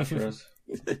cleaning up after us.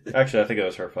 Actually, I think it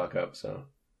was her fuck up, so.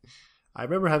 I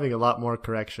remember having a lot more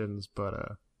corrections, but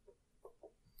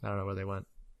I don't know where they went.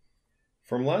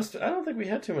 From last, I don't think we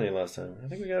had too many last time. I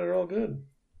think we got it all good.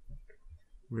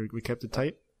 We kept it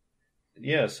tight.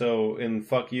 Yeah, so in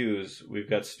Fuck Yous, we've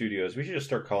got studios. We should just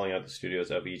start calling out the studios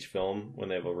of each film when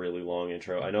they have a really long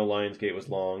intro. I know Lionsgate was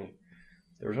long.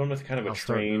 There was one with kind of a I'll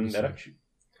start train. noticing. That actually,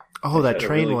 Oh, They that had a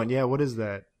train really- one. Yeah, what is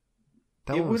that?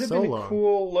 That it one would was have so been a long.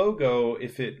 cool logo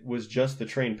if it was just the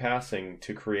train passing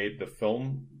to create the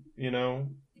film,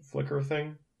 flicker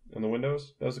thing on the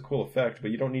windows. That was a cool effect,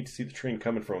 but you don't need to see the train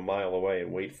coming from a mile away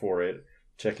and wait for it.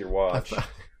 Check your watch. I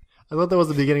thought that was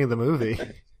the beginning of the movie.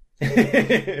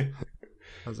 I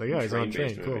was like, yeah, he's on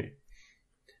Train-based train. Cool. movie.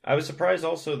 I was surprised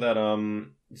also that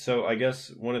so I guess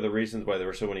one of the reasons why there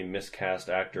were so many miscast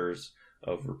actors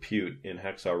of repute in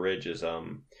Hacksaw Ridge is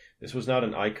this was not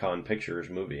an Icon Pictures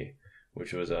movie,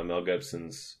 which was Mel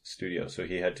Gibson's studio, so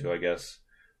he had to, I guess,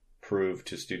 prove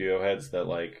to studio heads that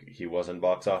like he wasn't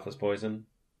box office poison.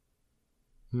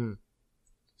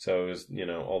 So it was,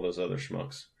 all those other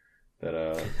schmucks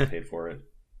that paid for it.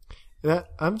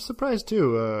 I'm surprised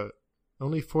too.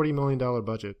 Only $40 million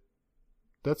budget.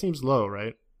 That seems low,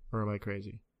 right? Or am I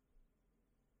crazy?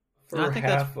 For No, I think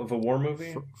half of a war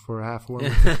movie? For a half one.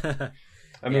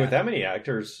 I mean, Yeah. with that many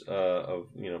actors of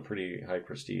pretty high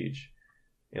prestige,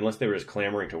 unless they were just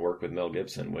clamoring to work with Mel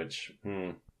Gibson, which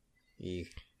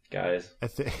guys,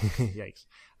 Yikes!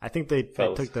 I think they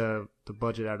Fellas. took the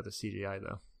budget out of the CGI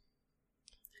though.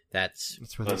 That's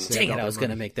where they saved dang it! all I their was gonna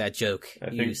money. make that joke. I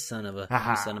You think- son of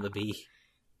a bee.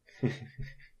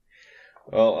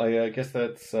 well, I guess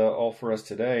that's all for us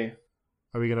today.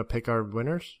 Are we gonna pick our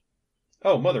winners?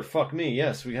 Oh, motherfuck me!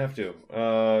 Yes, we have to.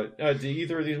 Do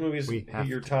either of these movies We hit have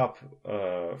your to. top,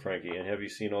 Frankie? And have you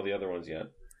seen all the other ones yet?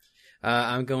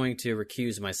 I'm going to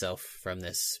recuse myself from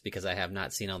this because I have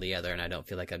not seen all the other, and I don't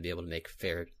feel like I'd be able to make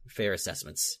fair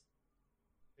assessments.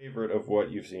 Favorite of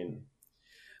what you've seen?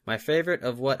 My favorite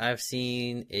of what I've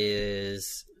seen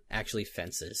is actually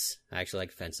Fences. I actually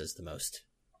like Fences the most.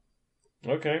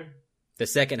 Okay. The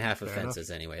second half of Fair enough.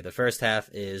 Fences, anyway. The first half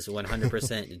is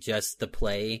 100% just the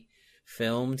play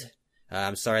filmed.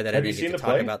 I'm sorry that Have I you didn't seen get to the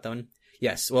talk play? about that one.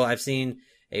 Yes, well, I've seen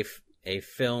a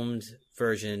filmed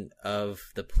version of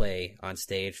the play on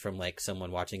stage from like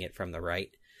someone watching it from the right,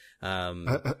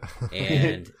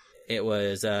 and it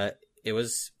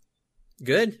was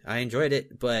good. I enjoyed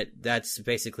it, but that's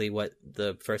basically what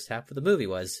the first half of the movie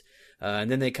was.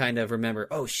 And then they kind of remember,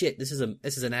 oh shit, this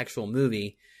is an actual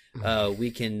movie.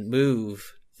 We can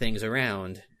move things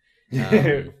around.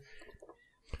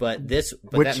 But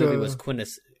that movie was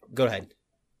Go ahead.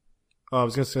 Oh, I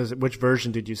was gonna say, which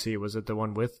version did you see? Was it the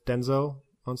one with Denzel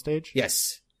on stage?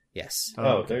 Yes.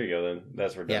 Oh, okay. there you go. Then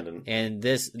that's Yeah, redundant. and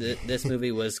this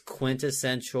movie was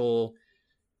quintessential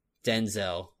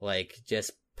Denzel, like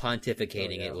just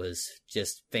pontificating. Oh, yeah. It was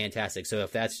just fantastic. So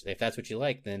if that's what you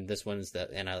like, then this one's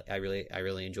and I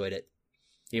really enjoyed it,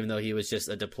 even though he was just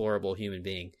a deplorable human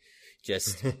being.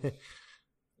 Just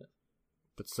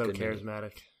But so Good movie.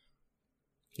 charismatic.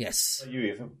 How yes, about you,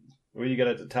 Ethan? What do you got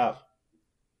at the top?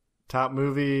 Top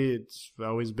movie, it's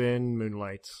always been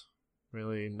Moonlight.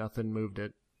 Really, nothing moved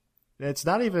it. It's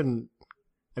not even.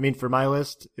 I mean, for my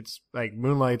list, it's like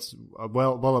Moonlight's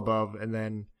well above, and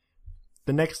then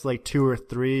the next like 2 or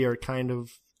 3 are kind of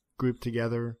grouped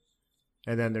together,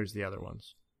 and then there's the other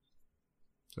ones.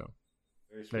 So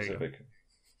Very There you go. specific.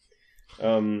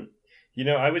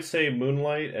 I would say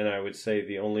Moonlight, and I would say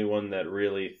the only one that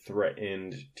really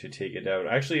threatened to take it down.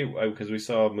 Actually, because we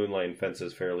saw Moonlight and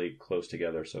Fences fairly close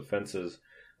together, so Fences,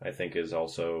 I think, is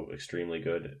also extremely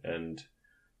good and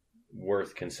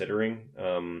worth considering.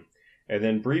 And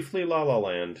then briefly La La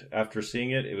Land. After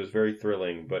seeing it, it was very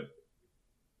thrilling, but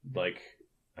like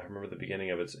I remember the beginning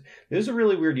of it. This is a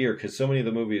really weird year because so many of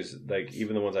the movies, like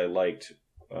even the ones I liked,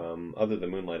 other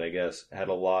than Moonlight, I guess, had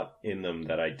a lot in them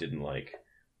that I didn't like.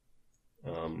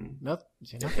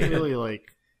 nothing really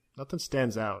nothing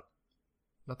stands out.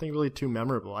 Nothing really too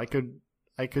memorable. I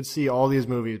could see all these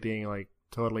movies being like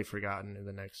totally forgotten in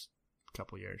the next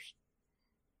couple years.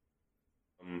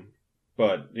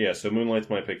 But yeah, so Moonlight's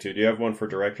my pick too. Do you have one for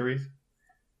director, Heath?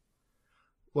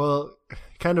 Well,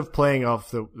 kind of playing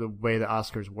off the way the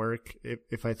Oscars work,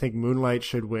 if I think Moonlight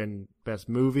should win Best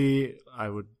Movie, I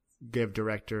would give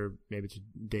director maybe to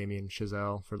Damien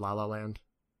Chazelle for La La Land.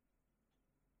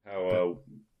 How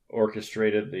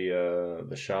orchestrated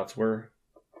the shots were.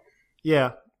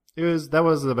 Yeah, that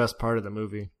was the best part of the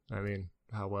movie. I mean,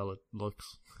 how well it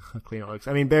looks, how clean it looks.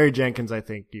 I mean, Barry Jenkins, I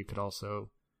think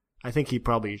I think he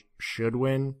probably should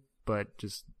win, but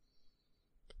just,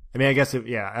 I mean, I guess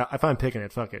if I'm picking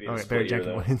it, fuck it. Be a Okay, split Barry year, Jenkins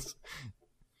though. wins.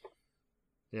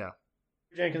 Yeah.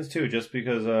 Jenkins too, just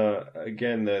because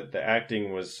again the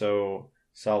acting was so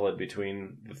solid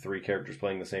between the three characters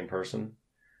playing the same person.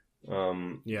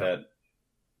 That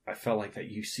I felt like that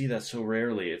you see that so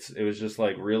rarely. It was just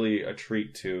like really a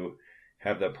treat to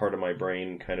have that part of my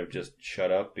brain kind of just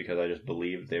shut up because I just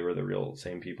believed they were the real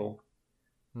same people.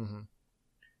 Mm-hmm.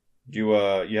 Do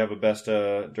you have a best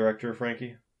director,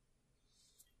 Frankie?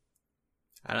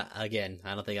 I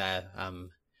don't think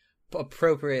I'm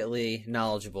appropriately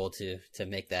knowledgeable to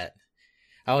make that.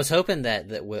 I was hoping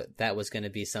that was going to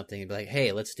be something like,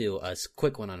 hey, let's do a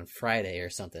quick one on Friday or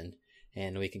something,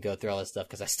 and we can go through all this stuff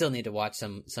because I still need to watch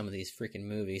some of these freaking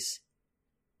movies.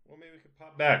 Well, maybe we could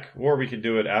pop back, or we could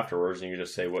do it afterwards, and you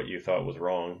just say what you thought was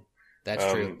wrong.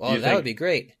 That's true. Oh, that would be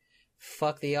great.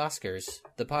 Fuck the Oscars,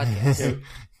 the podcast.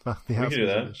 Fuck the we Oscars could do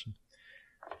that. edition.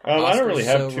 I don't really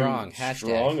have so too wrong.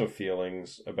 strong of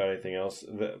feelings about anything else.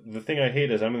 The thing I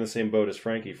hate is I'm in the same boat as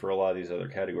Frankie for a lot of these other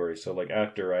categories. So, like,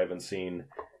 actor, I haven't seen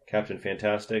Captain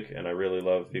Fantastic, and I really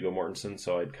love Viggo Mortensen,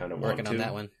 so I'd kind of want to. Working on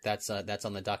that one. That's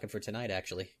on the docket for tonight,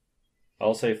 actually.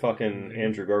 I'll say fucking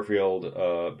Andrew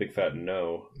Garfield, Big Fat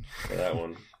No for that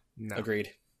one. No.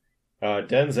 Agreed.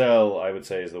 Denzel, I would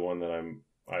say, is the one that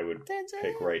I would Denzel.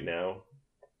 pick right now.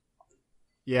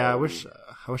 Yeah, I wish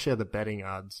I had the betting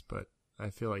odds, but I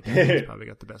feel like Denzel's probably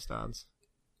got the best odds.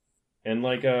 And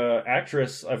like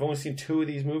actress, I've only seen 2 of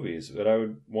these movies, but I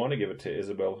would want to give it to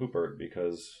Isabelle Huppert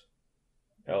because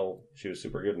she was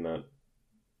super good in that.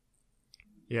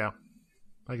 Yeah,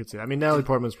 I could see that. I mean, Natalie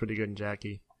Portman's pretty good in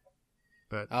Jackie,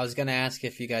 but I was gonna ask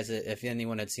if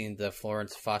anyone had seen the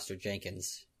Florence Foster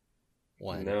Jenkins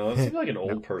one. No, it seems like an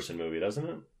old person movie, doesn't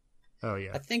it? oh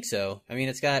yeah, I think so. I mean,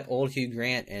 it's got old Hugh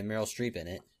Grant and Meryl Streep in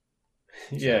it.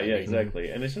 Yeah, exactly.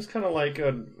 And it's just kind of like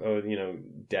a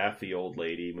daffy old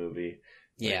lady movie.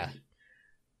 Yeah.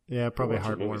 yeah, probably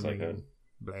watching movies heartwarming.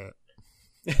 like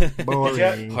Blah.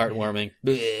 Boring. Heartwarming.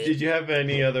 Did you have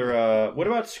any other? What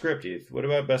about script, Heath? What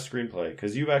about best screenplay?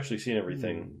 Because you've actually seen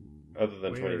everything other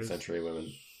than 20th Century Women.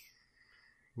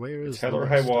 Where is Hell or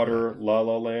High Water, La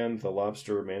La Land, The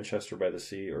Lobster, Manchester by the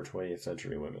Sea, or 20th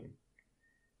Century Women?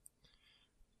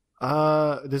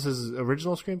 This is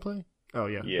original screenplay? Oh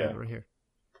yeah, Yeah. right here.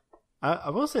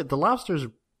 I will say The Lobster's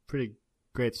a pretty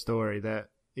great story that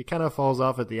it kind of falls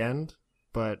off at the end,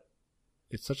 but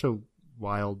it's such a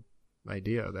wild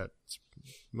idea that it's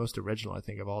most original, I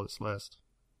think, of all this list.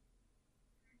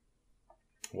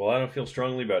 Well, I don't feel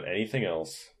strongly about anything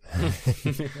else.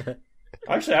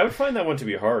 Actually, I would find that one to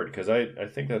be hard because I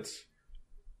think that's,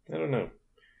 I don't know.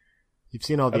 You've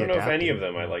seen all the I don't know if adapted, any of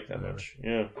them I like that whatever. much.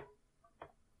 Yeah.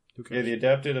 Who Yeah, cares? the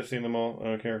adapted, I've seen them all. I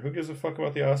don't care. Who gives a fuck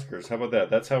about the Oscars? How about that?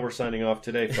 That's how we're signing off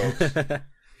today, folks.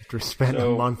 After spend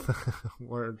So- a month,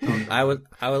 we're talking I would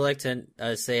like to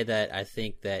say that I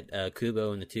think that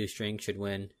Kubo and the Two Strings should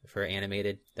win for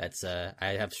animated. That's I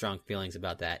have strong feelings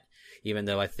about that. Even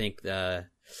though I think the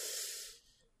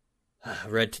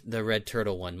Red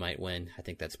Turtle one might win. I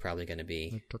think that's probably going to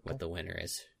be what the winner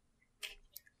is.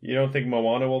 You don't think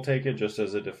Moana will take it just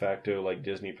as a de facto like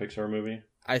Disney Pixar movie?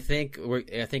 I think it's Or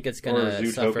going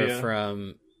to suffer Zootopia?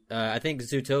 from. I think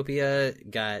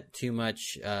Zootopia got too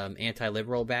much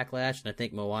anti-liberal backlash, and I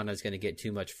think Moana is going to get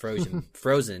too much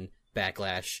Frozen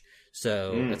backlash.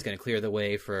 So that's going to clear the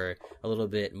way for a little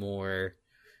bit more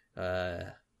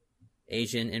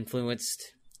Asian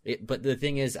influenced. But the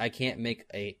thing is, I can't make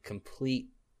a complete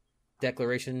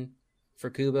declaration for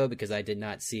Kubo because I did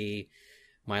not see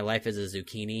My Life as a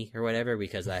Zucchini or whatever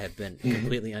because I have been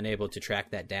completely unable to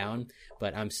track that down.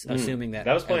 But I'm assuming that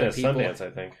was playing other at people... Sundance,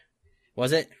 I think.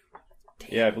 Was it?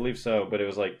 Yeah, I believe so, but it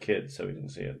was like kids, so we didn't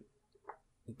see it.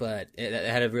 But it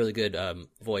had a really good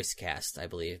voice cast, I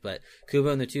believe. But Kubo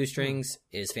and the Two Strings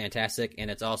is fantastic,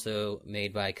 and it's also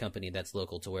made by a company that's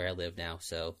local to where I live now.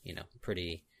 So,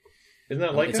 pretty... Isn't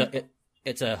that Leica?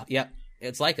 It's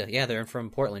Leica. Yeah, they're from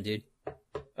Portland, dude.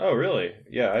 Oh, really?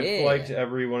 Yeah, I've Yeah. liked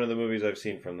every one of the movies I've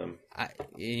seen from them.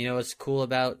 What's cool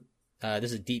about this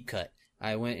is a deep cut.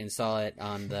 I went and saw it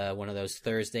on one of those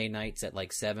Thursday nights at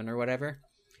like 7 or whatever,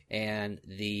 and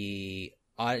the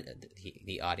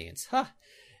audience,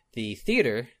 the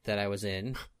theater that I was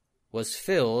in was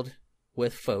filled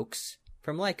with folks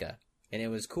from Leica, and it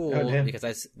was cool Oh, damn.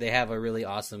 because they have a really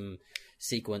awesome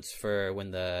sequence for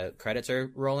when the credits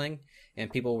are rolling,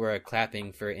 and people were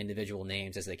clapping for individual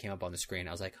names as they came up on the screen.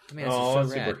 I was like, oh man, this is so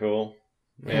that's rad. super cool.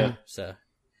 Yeah. So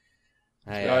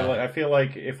I feel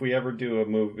like if we ever do a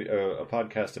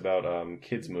podcast about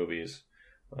kids movies,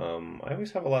 I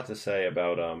always have a lot to say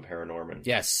about Paranorman.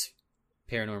 yes,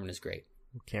 Paranorman is great.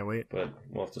 Can't wait. But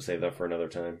we'll have to save that for another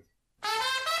time.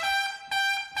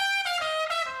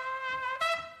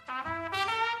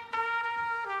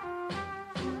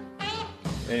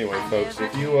 Anyway, folks,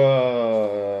 if you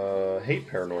hate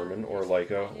Paranorman or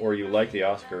Leica, or you like the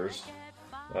Oscars,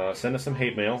 send us some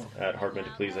hate mail at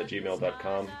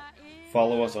hardmentoplease@gmail.com.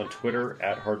 Follow us on Twitter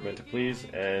at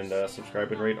hardmentoplease, and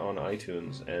subscribe and rate on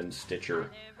iTunes and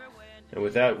Stitcher. And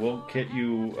with that, we'll get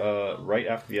you right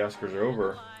after the Oscars are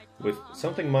over with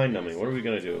something mind-numbing. What are we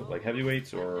gonna do? Like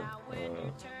Heavyweights or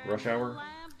Rush Hour?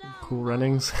 Cool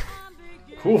Runnings.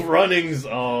 Cool Runnings.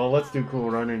 Oh, let's do Cool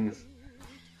Runnings.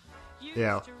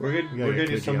 Yeah. We're gonna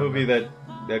do some movie that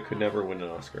could never win an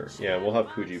Oscar. Yeah, we'll have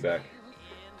Coogee back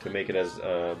to make it as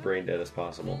brain dead as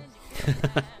possible.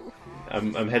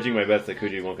 I'm hedging my bets that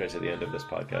Coogee won't get to the end of this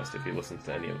podcast if he listens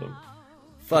to any of them.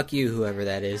 Fuck you, whoever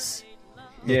that is.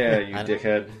 Yeah, you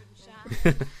dickhead.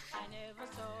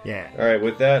 Yeah. All right,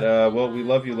 with that, well, we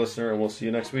love you, listener, and we'll see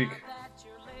you next week.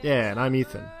 Yeah, and I'm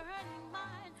Ethan.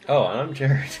 Oh, and I'm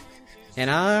Jared. And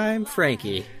I'm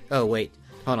Frankie. Oh, wait.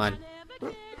 Hold on.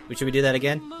 Should we do that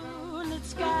again? Moonlit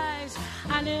skies,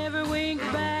 I never wink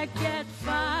back at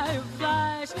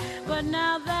fireflies. But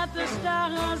now that the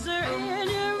stars are in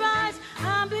your eyes,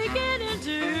 I'm beginning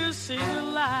to see the